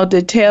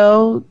to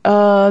tell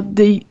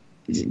the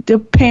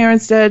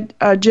parents that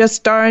are just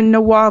starting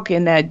to walk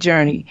in that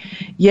journey.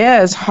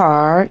 Yeah, it's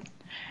hard.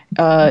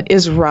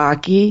 It's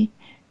rocky.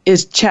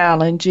 It's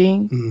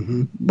challenging.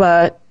 Mm-hmm.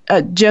 But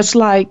just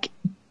like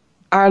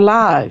our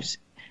lives,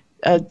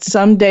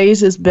 some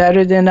days is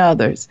better than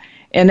others.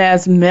 And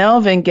as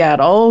Melvin got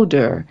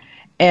older,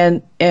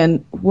 and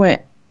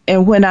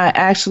when I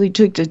actually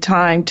took the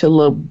time to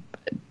look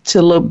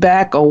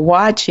back or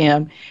watch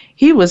him,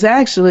 he's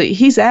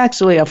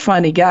actually a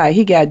funny guy.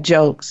 He got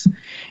jokes.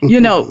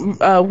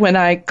 When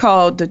I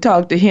called to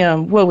talk to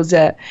him, what was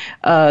that?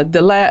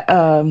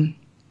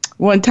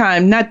 One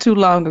time, not too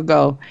long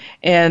ago,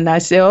 and I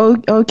said,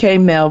 "Oh, okay,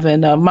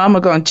 Melvin,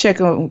 Mama gonna check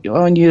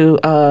on you."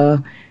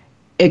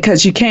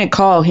 Because you can't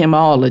call him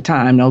all the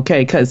time,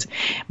 okay? Because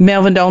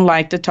Melvin don't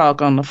like to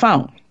talk on the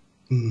phone.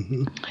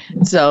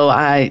 Mm-hmm. So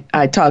I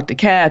talked to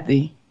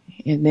Kathy,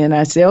 and then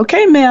I said,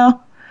 okay,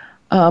 Mel,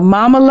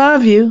 Mama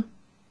love you.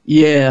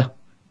 Yeah.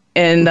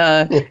 And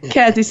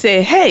Kathy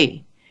said,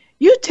 hey,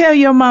 you tell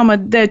your mama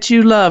that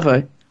you love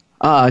her.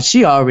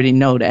 She already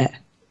know that.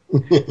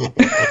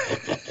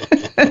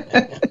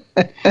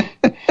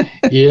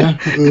 Yeah.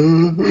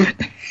 Mm-hmm.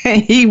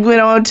 And he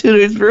went on to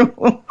his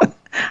room.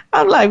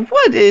 I'm like,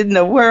 what in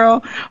the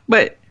world?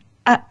 But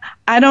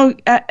I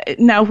don't.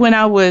 Now,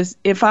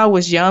 if I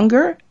was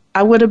younger,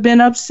 I would have been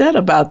upset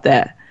about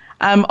that.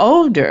 I'm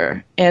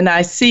older, and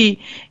I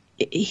see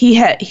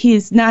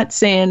he's not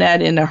saying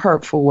that in a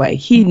hurtful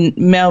way.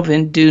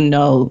 Melvin do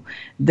know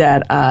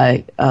that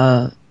I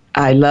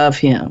love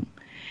him,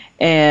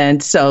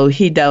 and so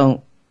he don't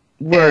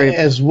worry.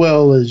 As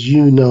well as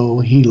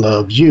he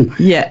loves you.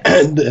 Yeah.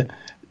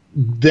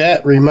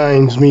 That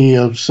reminds me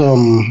of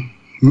some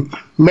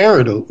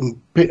marital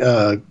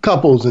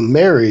couples in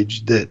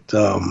marriage that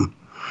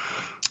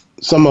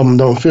some of them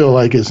don't feel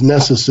like it's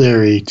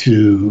necessary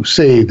to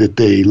say that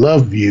they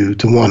love you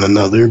to one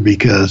another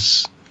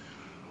because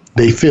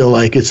they feel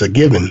like it's a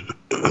given,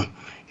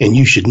 and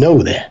you should know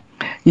that.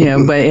 Yeah,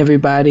 but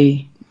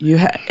everybody,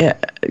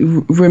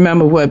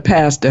 remember what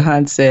Pastor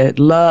Hunt said,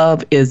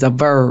 love is a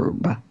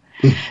verb.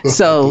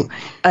 So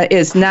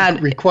it's not,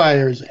 it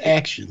requires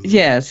action.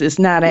 Yes, it's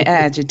not an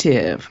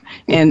adjective.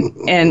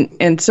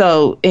 And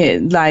so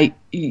like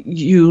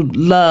you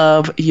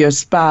love your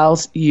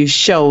spouse, you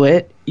show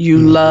it. You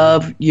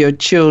love your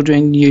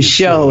children, you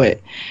show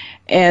it.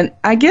 And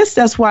I guess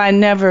that's why I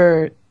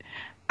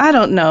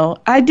don't know.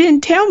 I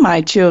didn't tell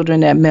my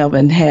children that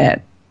Melvin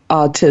had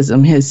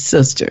autism, his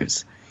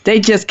sisters. They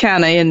just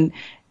kind of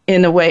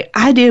in a way,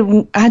 I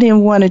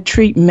didn't want to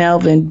treat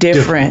Melvin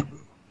different.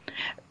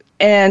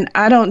 And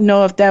I don't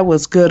know if that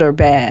was good or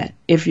bad,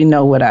 if you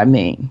know what I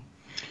mean.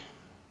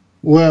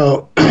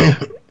 Well,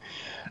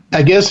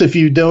 I guess if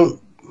you don't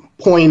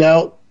point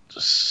out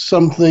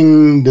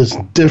something that's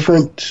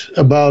different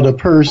about a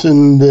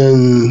person,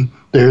 then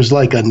there's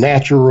like a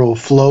natural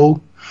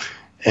flow.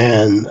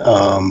 And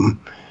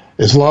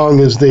as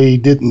long as they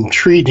didn't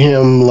treat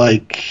him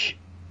like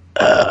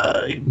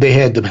they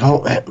had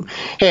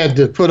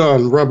to put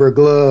on rubber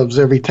gloves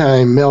every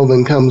time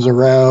Melvin comes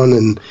around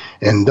and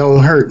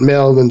don't hurt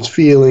Melvin's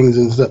feelings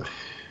and stuff.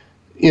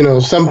 You know,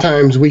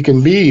 sometimes we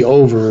can be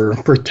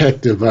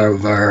overprotective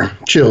of our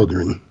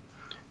children.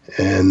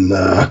 And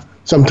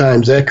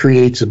sometimes that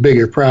creates a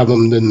bigger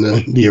problem than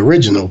the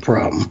original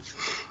problem.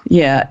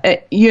 Yeah.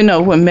 You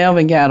know, when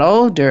Melvin got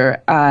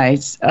older, I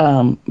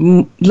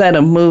let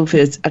him move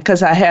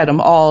because I had them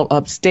all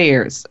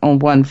upstairs on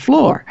one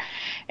floor.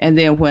 And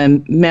then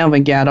when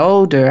Melvin got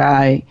older,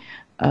 I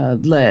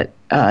let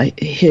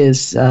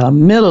his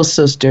middle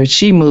sister,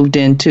 she moved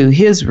into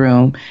his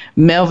room.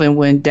 Melvin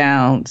went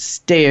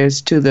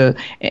downstairs to the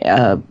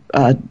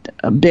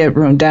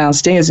bedroom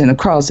downstairs, and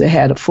across it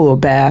had a full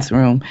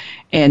bathroom.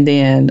 And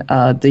then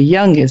the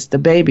youngest, the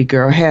baby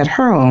girl, had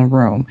her own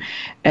room.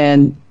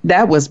 And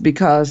that was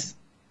because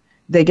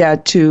they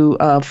got to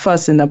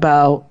fussing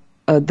about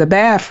the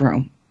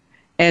bathroom.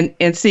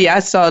 And see, I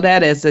saw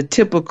that as a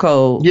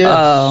typical...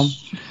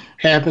 Yes.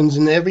 Happens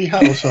in every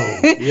household.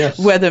 Yes.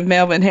 Whether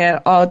Melvin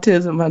had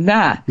autism or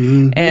not.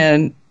 Mm-hmm.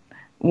 And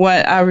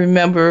what I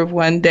remember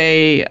one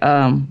day,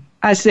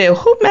 I said,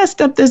 who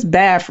messed up this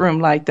bathroom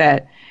like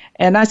that?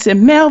 And I said,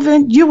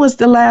 Melvin, you was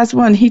the last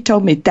one. He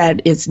told me,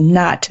 that is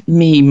not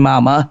me,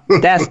 Mama.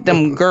 That's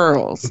them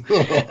girls.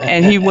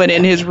 And he went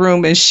in his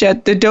room and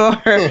shut the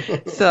door.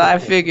 So I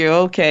figured,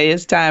 okay,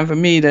 it's time for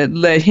me to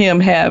let him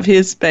have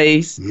his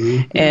space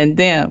and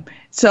them.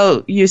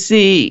 So you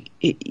see,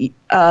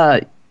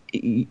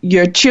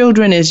 your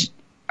children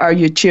are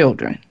your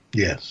children.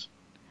 Yes.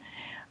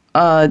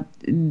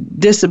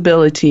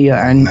 Disability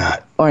or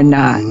not.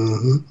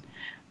 Mm-hmm.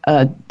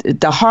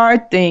 The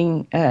hard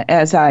thing,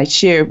 as I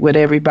shared with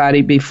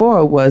everybody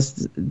before,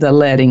 was the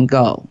letting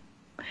go.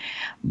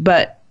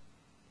 But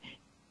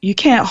you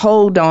can't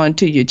hold on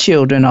to your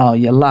children all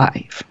your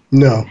life.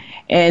 No.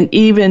 And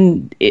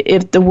even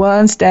if the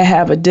ones that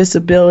have a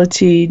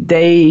disability,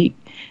 they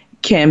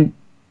can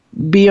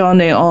be on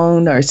their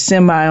own or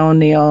semi on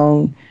their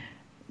own.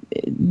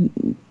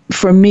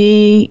 For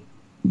me,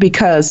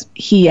 because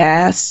he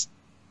asked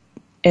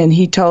and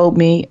he told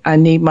me I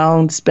need my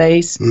own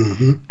space,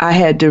 I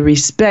had to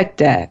respect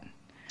that.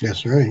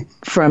 That's right.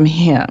 From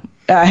him.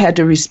 I had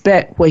to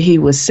respect what he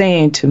was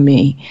saying to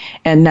me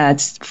and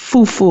not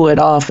foo-foo it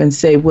off and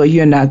say, well,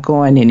 you're not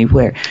going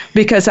anywhere.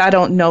 Because I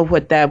don't know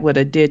what that would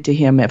have did to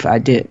him if I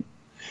did.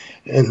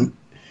 And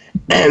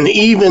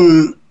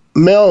even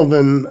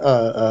Melvin,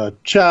 a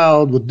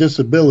child with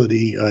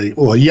disability,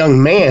 or a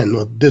young man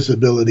with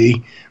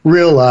disability,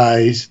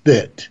 realized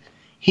that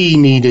he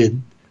needed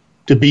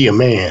to be a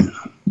man.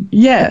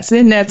 Yes,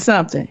 isn't that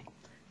something?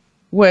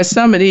 Where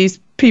some of these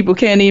people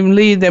can't even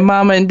leave their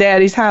mama and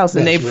daddy's house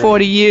and they're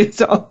 40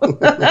 years old.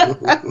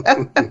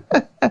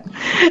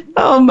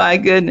 Oh my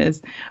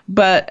goodness.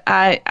 But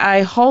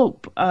I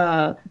hope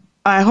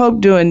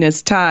during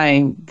this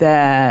time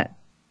that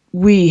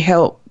we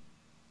help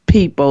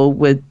people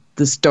with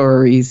the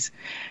stories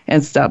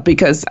and stuff,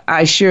 because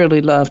I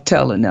surely love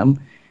telling them.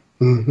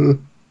 Mm-hmm.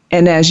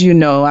 And as you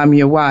know, I'm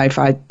your wife.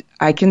 I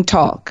can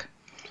talk.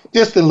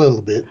 Just a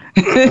little bit.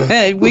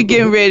 We're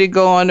getting ready to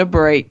go on a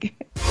break.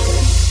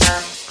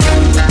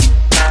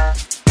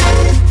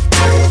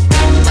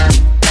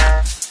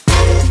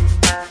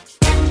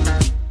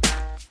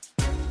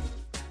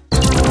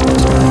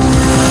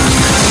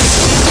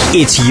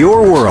 It's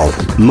your world.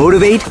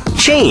 Motivate,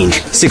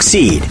 change,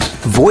 succeed.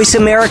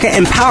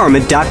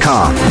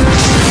 VoiceAmericaEmpowerment.com.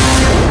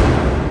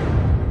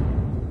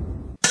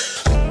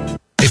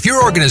 If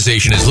your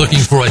organization is looking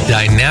for a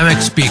dynamic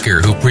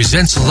speaker who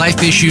presents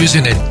life issues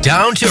in a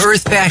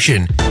down-to-earth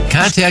fashion,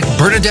 contact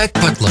Bernadette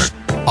Butler,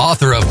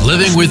 author of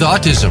Living with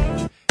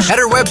Autism. At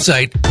her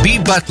website,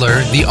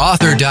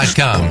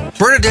 bbutlertheauthor.com,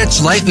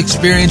 Bernadette's life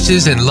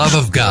experiences and love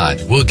of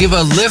God will give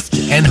a lift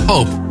and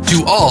hope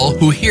to all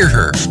who hear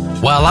her.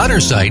 While on her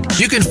site,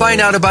 you can find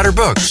out about her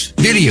books,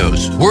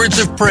 videos, words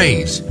of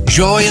praise,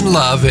 joy and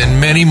love, and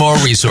many more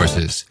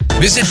resources.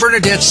 Visit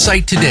Bernadette's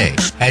site today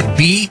at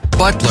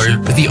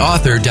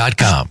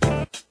bbutlertheauthor.com.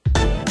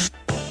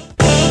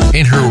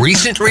 In her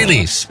recent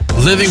release,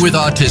 Living with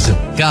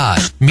Autism, God,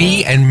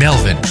 Me, and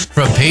Melvin,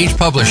 from Page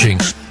Publishing,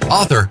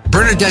 author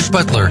Bernadette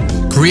Butler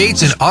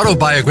creates an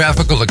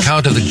autobiographical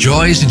account of the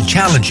joys and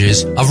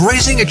challenges of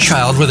raising a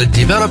child with a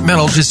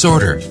developmental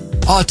disorder,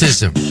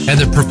 autism, and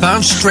the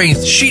profound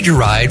strength she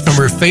derived from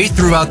her faith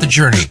throughout the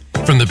journey,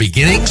 from the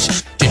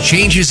beginnings to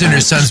changes in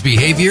her son's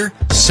behavior,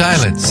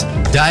 silence,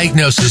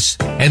 diagnosis,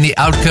 and the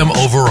outcome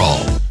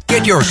overall.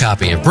 Get your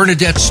copy of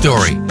Bernadette's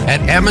story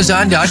at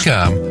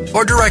Amazon.com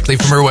or directly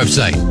from her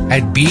website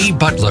at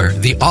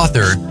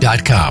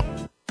bbutlertheauthor.com.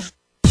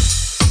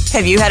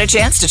 Have you had a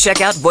chance to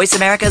check out Voice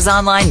America's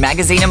online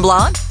magazine and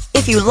blog?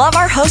 If you love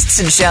our hosts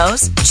and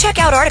shows, check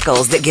out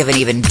articles that give an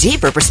even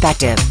deeper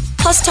perspective,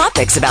 plus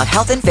topics about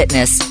health and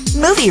fitness,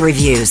 movie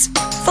reviews,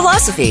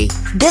 philosophy,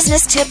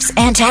 business tips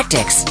and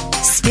tactics,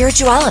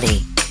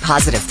 spirituality,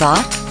 positive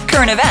thought,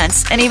 current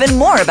events, and even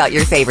more about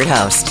your favorite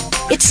host.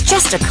 It's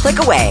just a click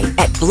away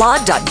at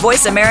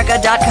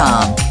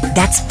blog.voiceamerica.com.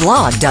 That's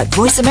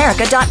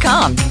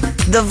blog.voiceamerica.com.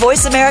 The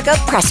Voice America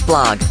Press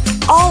Blog.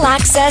 All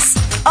access,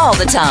 all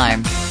the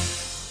time.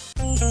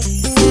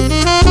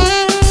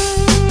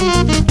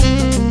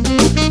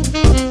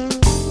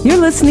 You're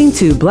listening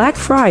to Black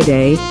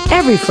Friday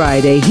every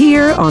Friday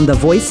here on the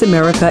Voice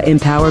America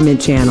Empowerment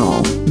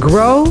Channel.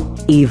 Grow,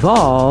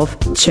 evolve,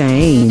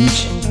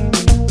 change.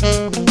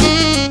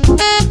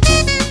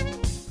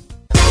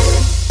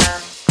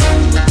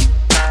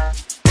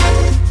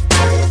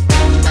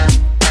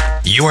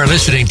 You are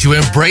listening to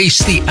Embrace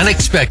the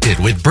Unexpected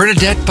with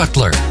Bernadette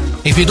Butler.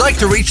 If you'd like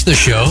to reach the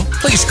show,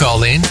 please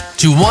call in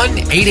to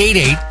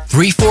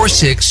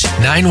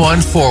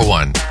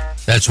 1-888-346-9141.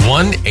 That's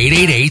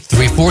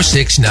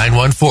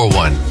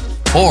 1-888-346-9141.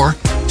 Or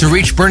to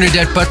reach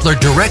Bernadette Butler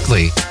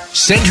directly,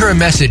 send her a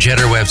message at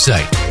her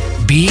website,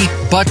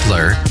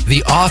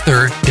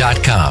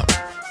 bbutlertheauthor.com.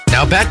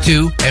 Now back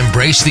to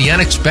Embrace the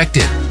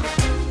Unexpected.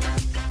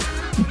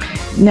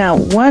 Now,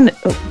 one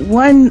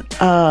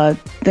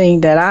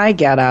thing that I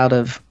got out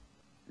of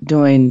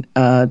doing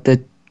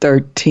the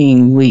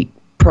 13-week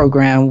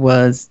program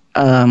was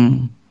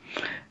having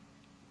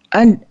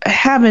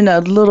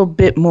a little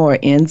bit more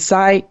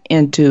insight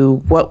into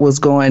what was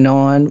going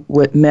on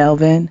with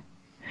Melvin,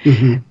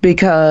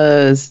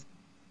 because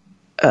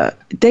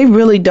they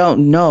really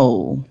don't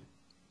know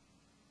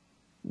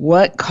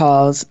what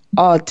caused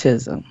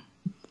autism.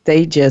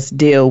 They just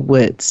deal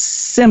with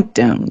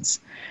symptoms.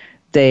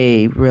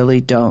 They really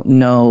don't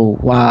know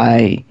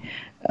why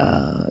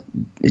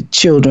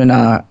children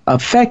are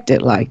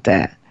affected like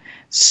that.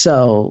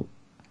 So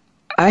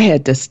I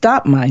had to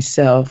stop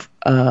myself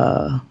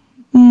a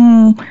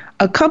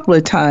couple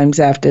of times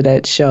after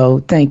that show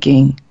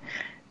thinking,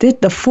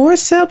 did the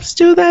forceps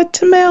do that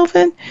to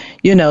Melvin?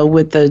 You know,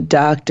 with the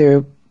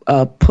doctor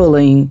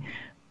pulling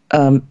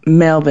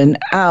Melvin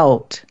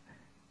out,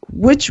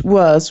 which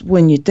was,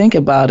 when you think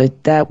about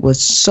it, that was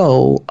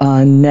so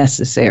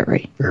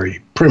unnecessary.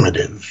 Very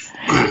primitive.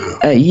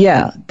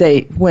 Yeah,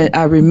 I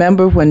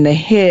remember when the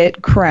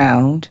head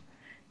crowned,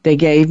 they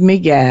gave me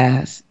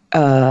gas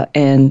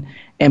and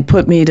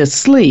put me to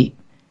sleep,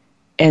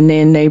 and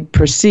then they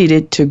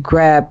proceeded to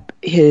grab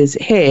his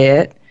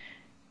head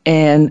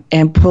and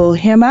pull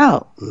him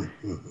out.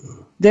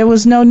 There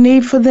was no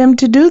need for them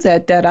to do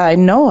that I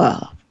know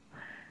of,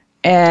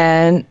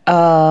 and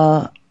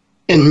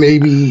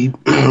maybe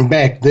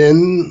back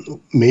then,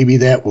 maybe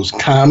that was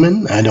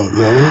common. I don't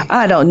know.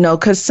 I don't know,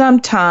 because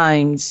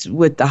sometimes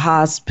with the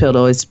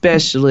hospital,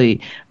 especially,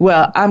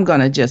 well, I'm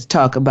going to just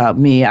talk about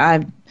me.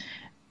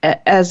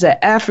 As an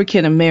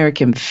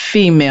African-American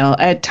female,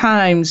 at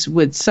times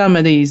with some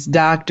of these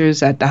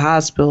doctors at the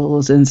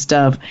hospitals and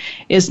stuff,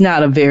 it's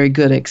not a very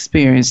good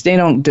experience. They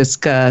don't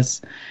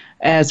discuss,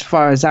 as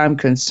far as I'm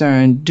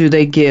concerned, do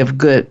they give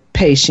good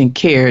patient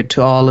care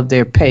to all of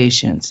their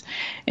patients,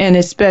 and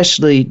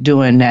especially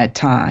during that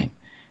time.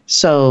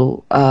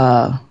 So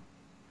I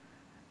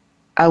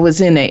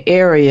was in an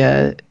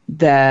area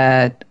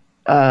that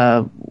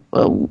at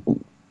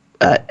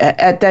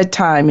that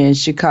time in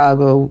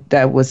Chicago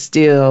that was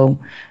still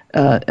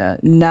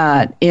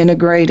not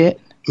integrated,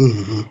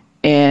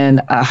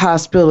 and a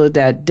hospital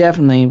that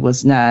definitely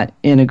was not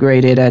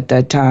integrated at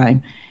that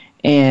time.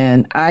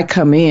 And I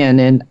come in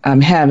and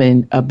I'm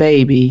having a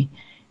baby,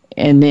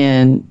 and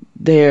then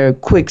their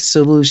quick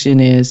solution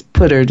is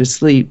put her to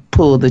sleep,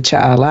 pull the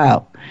child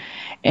out.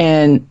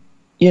 And,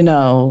 you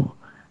know,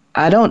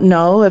 I don't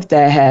know if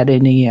that had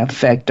any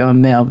effect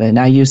on Melvin.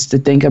 I used to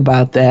think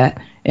about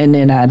that, and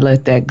then I'd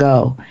let that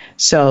go.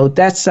 So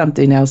that's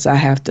something else I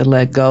have to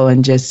let go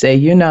and just say,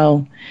 you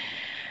know,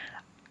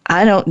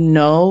 I don't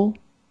know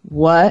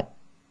what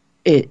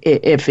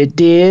if it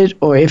did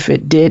or if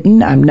it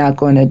didn't. I'm not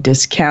going to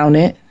discount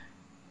it.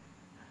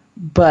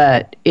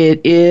 but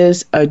it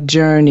is a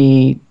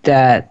journey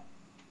that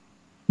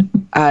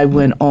I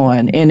went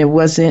on, and it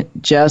wasn't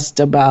just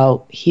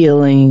about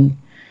healing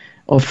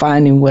or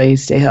finding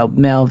ways to help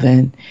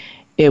Melvin.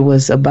 It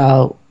was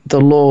about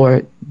the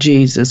Lord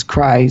Jesus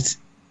Christ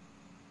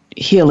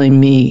healing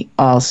me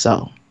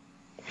also.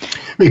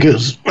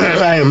 Because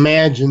I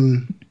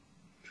imagine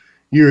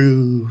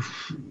you're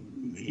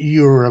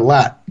a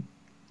lot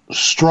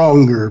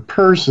stronger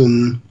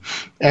person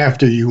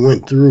after you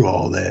went through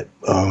all that.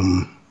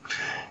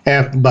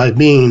 By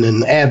being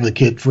an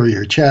advocate for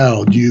your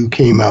child, you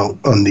came out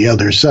on the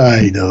other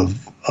side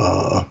of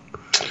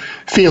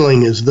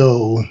feeling as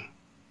though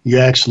you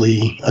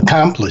actually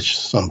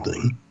accomplished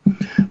something,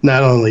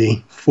 not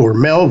only for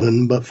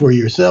Melvin, but for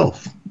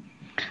yourself.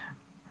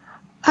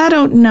 I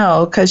don't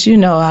know, because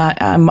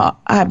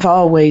I've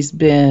always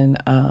been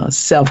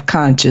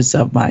self-conscious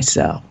of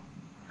myself.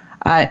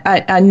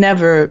 I'm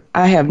not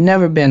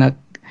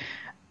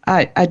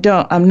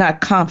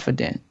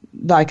confident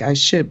like I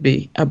should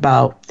be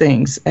about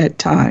things at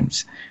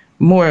times.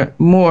 More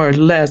or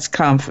less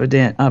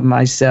confident of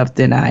myself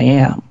than I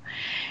am,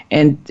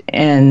 and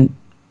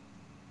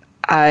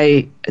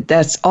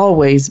that's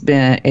always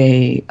been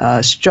a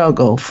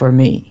struggle for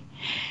me.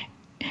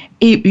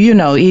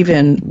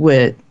 Even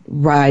with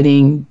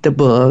writing the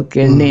book,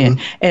 and then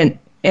and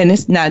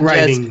it's not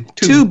writing just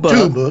two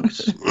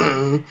books.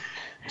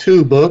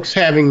 Two books,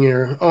 having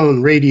your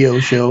own radio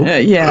show.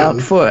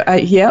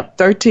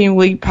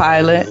 13-week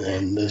pilot.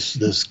 And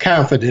this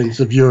confidence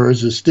of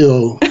yours is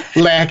still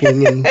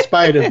lacking in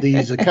spite of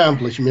these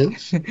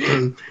accomplishments.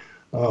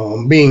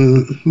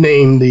 Being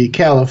named the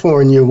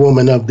California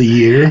Woman of the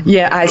Year.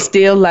 Yeah, I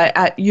still what?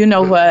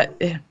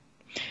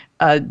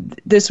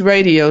 This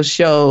radio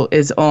show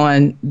is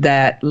on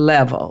that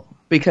level,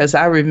 because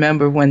I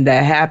remember when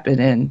that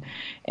happened,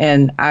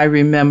 and I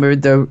remember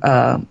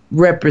the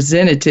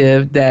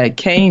representative that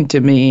came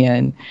to me,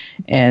 and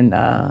he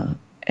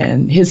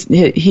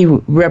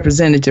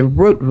Representative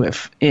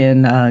Rootwolf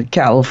in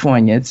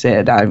California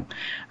said,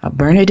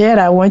 Bernadette,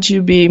 I want you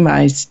to be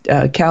my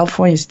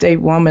California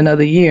State Woman of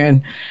the Year.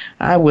 And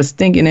I was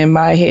thinking in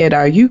my head,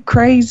 are you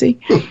crazy?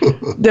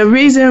 The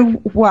reason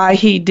why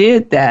he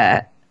did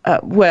that,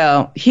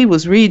 he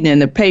was reading in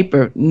the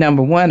paper,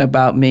 number one,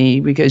 about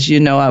me, because,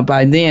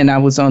 by then I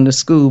was on the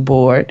school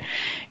board.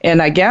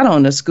 And I got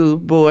on the school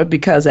board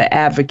because of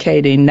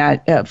advocating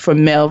not for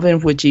Melvin,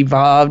 which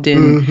evolved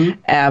in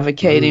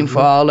advocating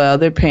for all the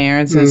other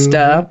parents and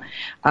stuff.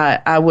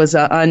 I was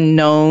an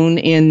unknown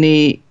in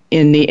the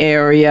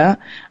area.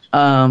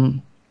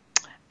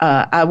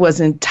 I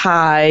wasn't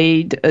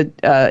tied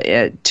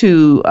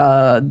to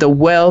the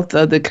wealth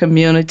of the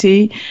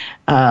community.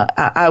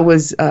 I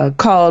was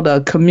called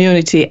a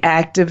community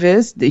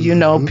activist.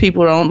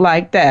 People don't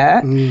like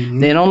that.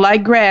 They don't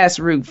like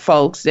grassroots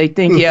folks. They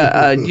think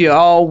you're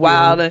all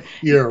wild.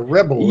 You're a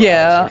rebel.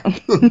 Yeah.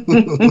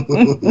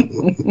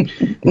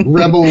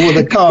 Rebel with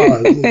a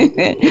cause.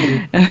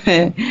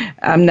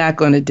 I'm not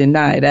going to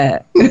deny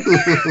that.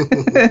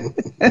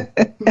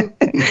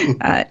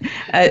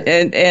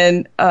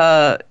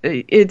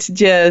 It's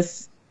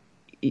just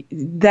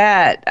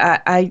that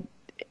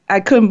I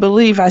couldn't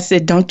believe. I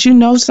said, don't you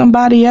know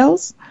somebody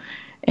else?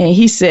 And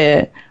he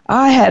said,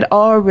 I had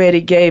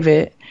already gave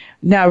it.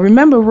 Now,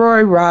 remember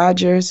Roy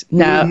Rogers?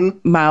 Now,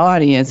 my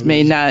audience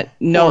may not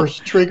know. Horse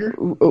Trigger?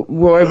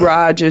 Roy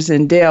Rogers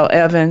and Dale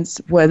Evans,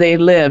 where they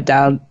lived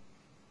out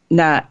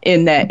not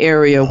in that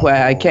area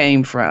where I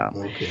came from.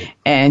 Okay.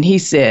 And he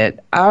said,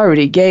 I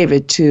already gave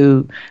it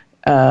to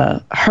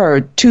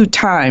her 2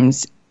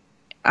 times.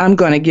 I'm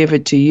going to give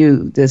it to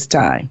you this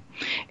time.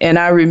 And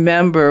I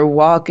remember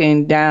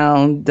walking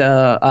down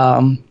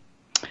the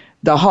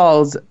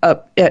halls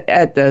up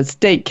at the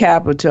state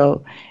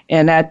capitol,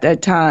 and at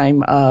that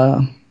time,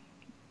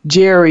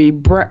 Jerry,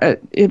 not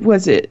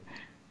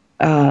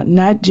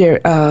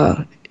Jerry,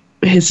 I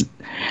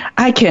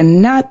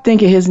cannot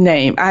think of his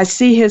name. I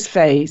see his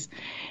face,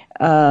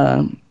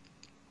 and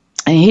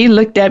he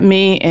looked at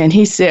me and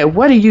he said,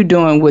 what are you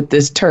doing with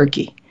this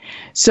turkey?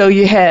 So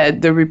you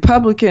had the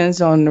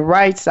Republicans on the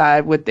right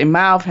side with their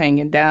mouth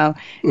hanging down,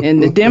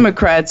 and the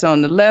Democrats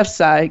on the left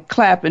side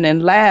clapping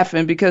and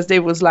laughing, because they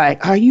was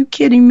like, are you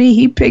kidding me?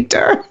 He picked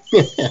her.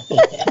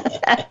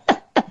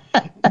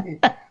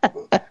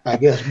 I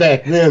guess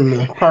back then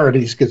the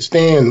parties could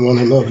stand one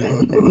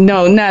another.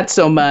 No, not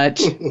so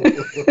much.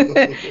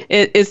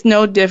 It's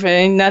no different.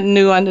 Ain't nothing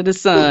new under the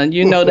sun.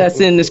 That's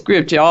in the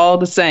scripture, all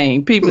the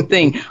same. People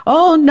think,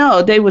 oh,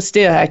 no, they were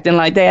still acting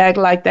like they act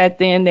like that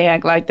then, they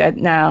act like that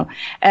now.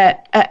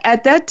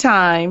 At that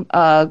time,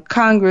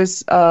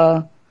 Congress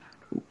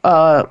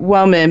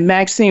woman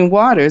Maxine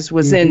Waters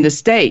was in the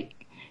state.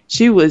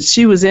 She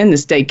was in the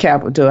state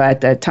capitol at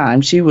that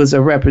time. She was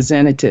a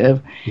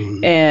representative,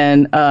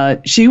 and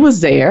she was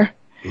there,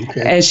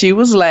 and she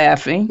was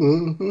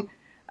laughing.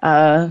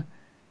 And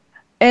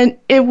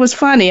it was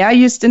funny. I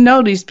used to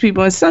know these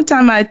people, and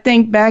sometimes I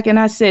think back and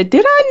I said,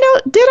 did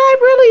I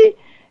really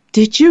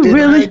did you Did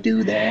really I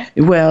do that?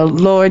 Well,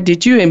 Lord,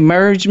 did you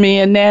immerse me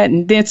in that?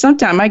 And then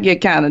sometimes I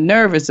get kind of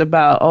nervous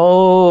about,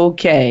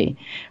 okay,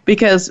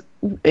 because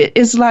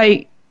it's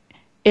like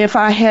if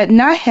I had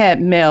not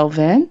had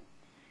Melvin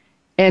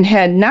and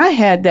had not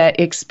had that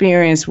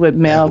experience with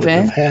Melvin, that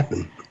wouldn't have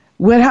happened.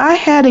 Would I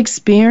had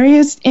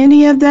experienced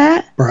any of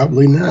that?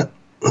 Probably not.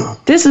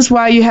 This is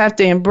why you have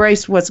to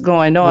embrace what's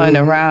going on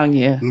around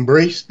you.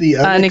 Embrace the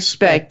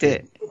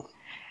unexpected.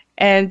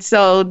 And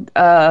so,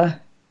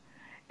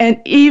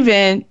 and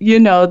even,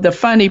 the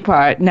funny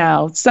part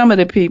now, some of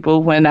the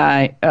people when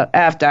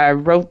after I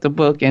wrote the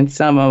book and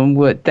some of them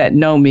that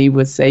know me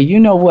would say, you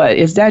know what,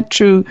 is that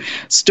true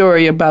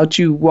story about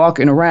you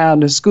walking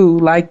around the school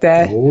like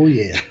that? Oh,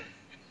 yeah.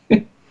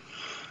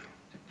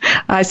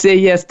 I say,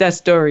 yes, that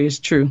story is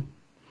true.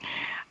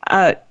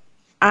 They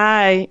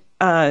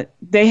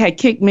had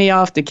kicked me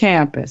off the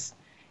campus.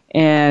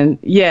 And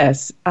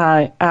yes,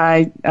 that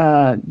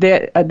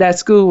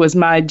school was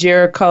my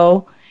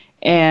Jericho,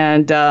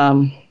 and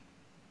I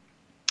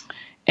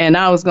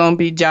was going to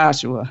be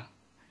Joshua.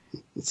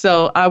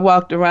 So I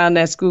walked around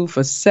that school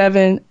for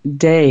 7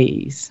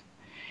 days.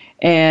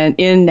 And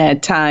in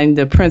that time,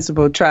 the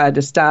principal tried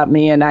to stop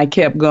me, and I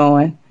kept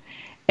going.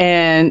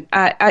 And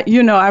I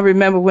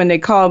remember when they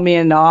called me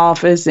in the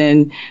office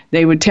and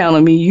they were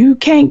telling me, you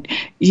can't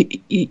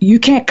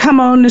come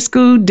on the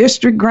school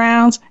district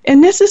grounds.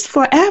 And this is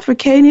for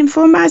advocating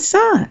for my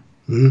son.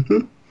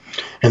 Mm-hmm.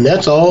 And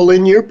that's all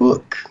in your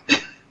book.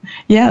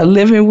 Yeah,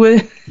 living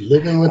with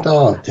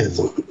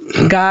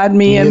autism. God,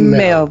 me, and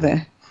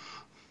Melvin.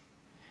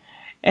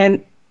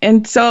 And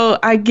so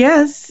I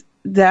guess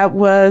that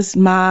was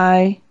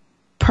my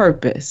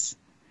purpose.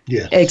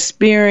 Yes.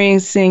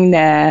 Experiencing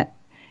that.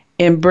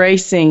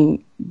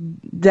 Embracing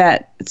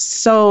that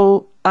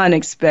so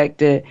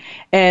unexpected.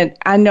 And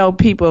I know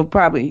people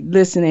probably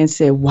listening and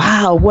say,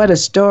 wow, what a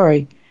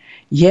story.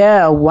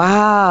 Yeah,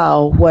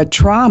 wow, what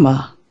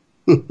trauma.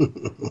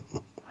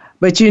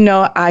 But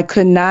I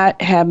could not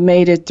have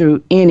made it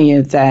through any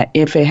of that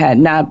if it had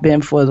not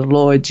been for the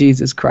Lord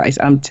Jesus Christ.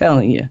 I'm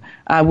telling you,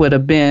 I would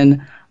have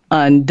been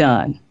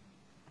undone.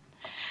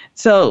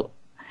 So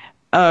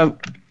my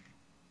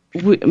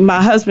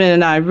husband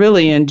and I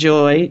really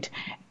enjoyed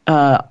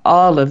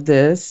all of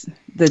this,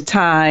 the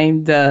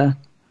time, the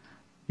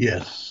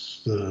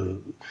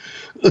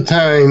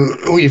time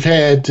we've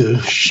had to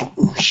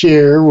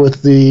share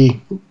with the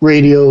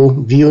radio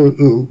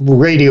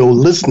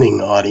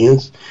listening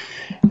audience.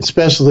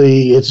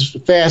 Especially, it's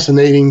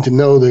fascinating to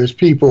know there's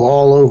people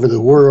all over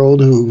the world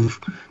who've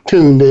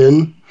tuned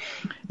in.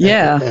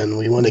 Yeah. And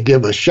we want to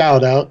give a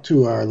shout out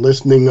to our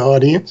listening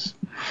audience.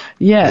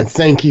 Yes. And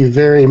thank you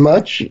very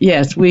much.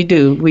 Yes, we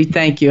do. We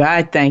thank you.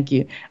 I thank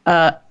you.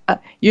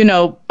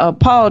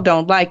 Paul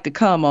don't like to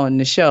come on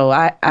the show.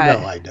 No,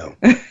 I don't.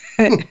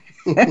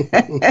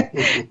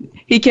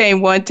 He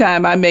came one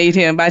time. I made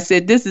him. I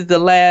said, "This is the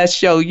last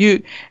show."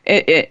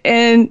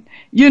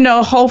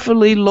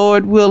 Hopefully,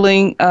 Lord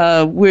willing,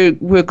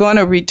 we're going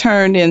to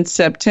return in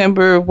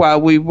September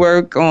while we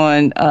work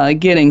on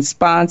getting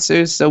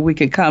sponsors so we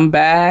could come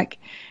back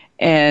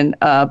and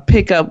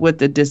pick up with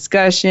the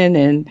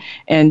discussion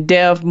and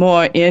delve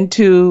more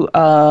into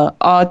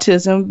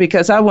autism,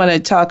 because I want to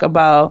talk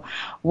about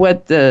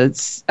what the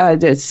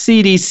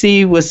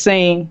CDC was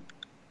saying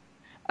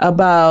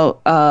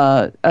about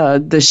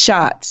the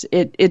shots.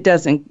 It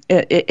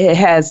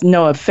has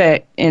no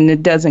effect, and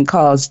it doesn't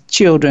cause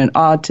children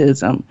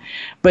autism.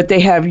 But they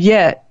have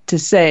yet to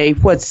say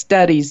what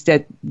studies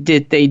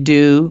did they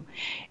do,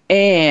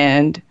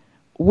 and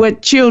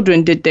what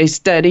children did they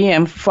study,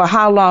 and for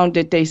how long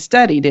did they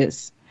study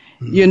this?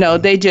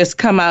 Mm-hmm. They just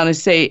come out and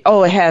say,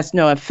 oh, it has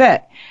no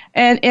effect.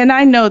 And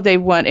I know they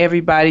want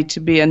everybody to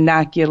be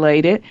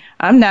inoculated.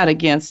 I'm not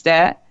against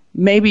that.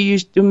 Maybe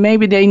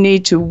they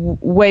need to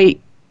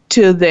wait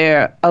till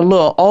they're a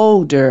little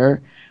older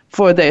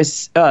for their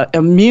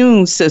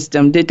immune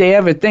system. Did they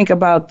ever think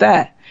about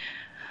that?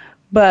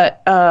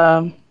 But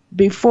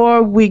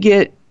before we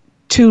get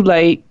too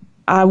late,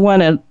 I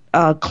want to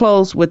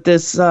close with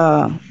this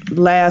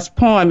last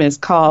poem. It's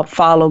called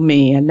Follow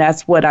Me, and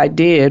that's what I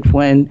did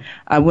when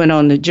I went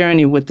on the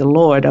journey with the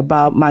Lord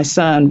about my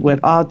son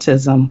with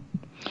autism.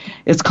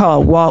 It's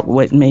called Walk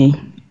With Me.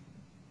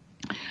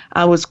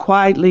 I was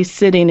quietly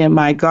sitting in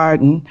my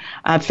garden.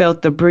 I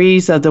felt the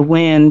breeze of the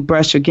wind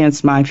brush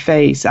against my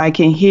face. I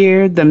can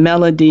hear the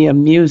melody of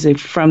music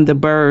from the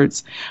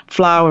birds.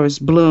 Flowers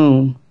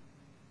bloom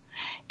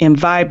in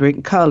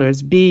vibrant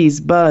colors, bees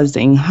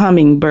buzzing,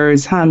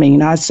 hummingbirds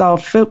humming. I saw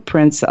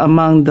footprints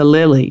among the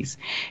lilies.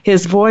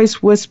 His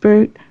voice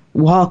whispered,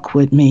 walk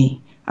with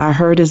me. I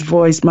heard his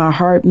voice. My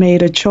heart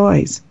made a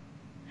choice.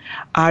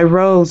 I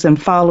rose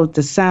and followed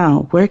the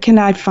sound. Where can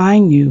I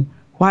find you?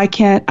 Why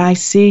can't I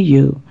see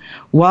you?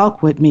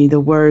 Walk with me, the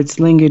words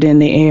lingered in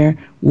the air.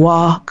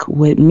 Walk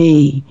with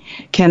me.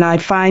 Can I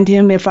find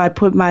him if I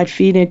put my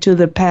feet into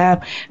the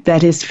path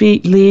that his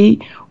feet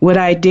lead? Would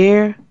I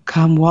dare?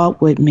 Come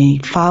walk with me,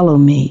 follow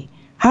me.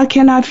 How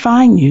can I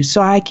find you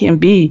so I can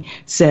be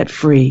set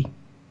free?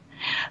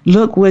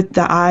 Look with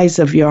the eyes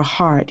of your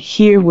heart,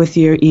 hear with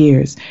your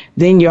ears.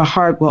 Then your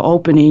heart will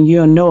open and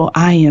you'll know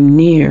I am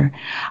near.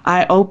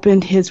 I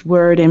opened his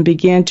word and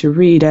began to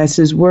read. As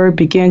his word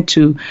began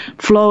to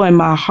flow in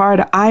my heart,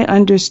 I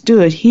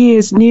understood he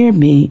is near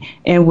me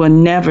and will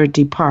never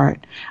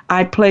depart.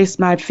 I placed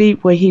my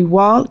feet where he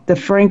walked. The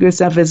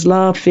fragrance of his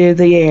love filled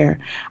the air.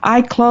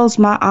 I closed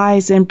my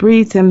eyes and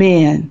breathed him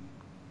in.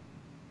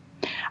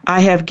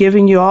 I have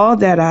given you all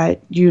that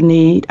you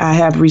need. I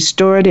have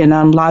restored and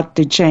unlocked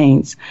the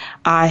chains.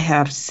 I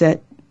have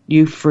set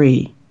you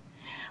free.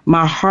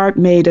 My heart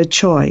made a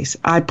choice.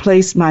 I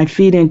placed my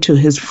feet into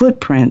his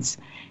footprints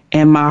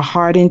and my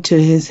heart into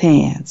his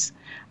hands.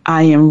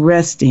 I am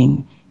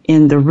resting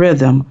in the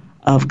rhythm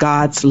of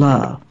God's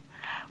love.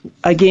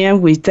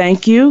 Again, we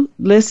thank you,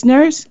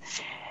 listeners.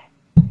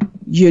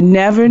 You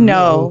never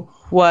know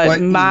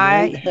what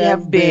might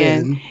have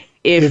been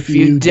if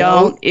you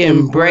don't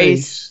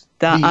embrace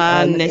the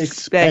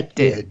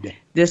unexpected.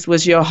 This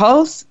was your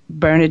host,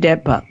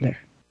 Bernadette Butler.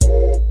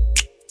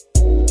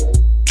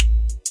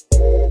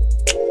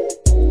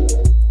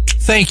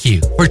 Thank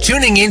you for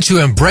tuning in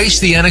to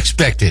Embrace the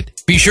Unexpected.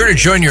 Be sure to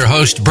join your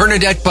host,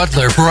 Bernadette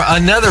Butler, for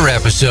another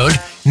episode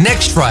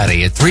next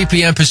Friday at 3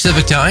 p.m.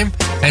 Pacific Time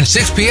and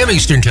 6 p.m.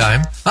 Eastern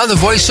Time on the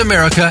Voice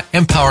America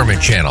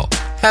Empowerment Channel.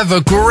 Have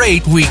a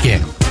great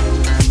weekend.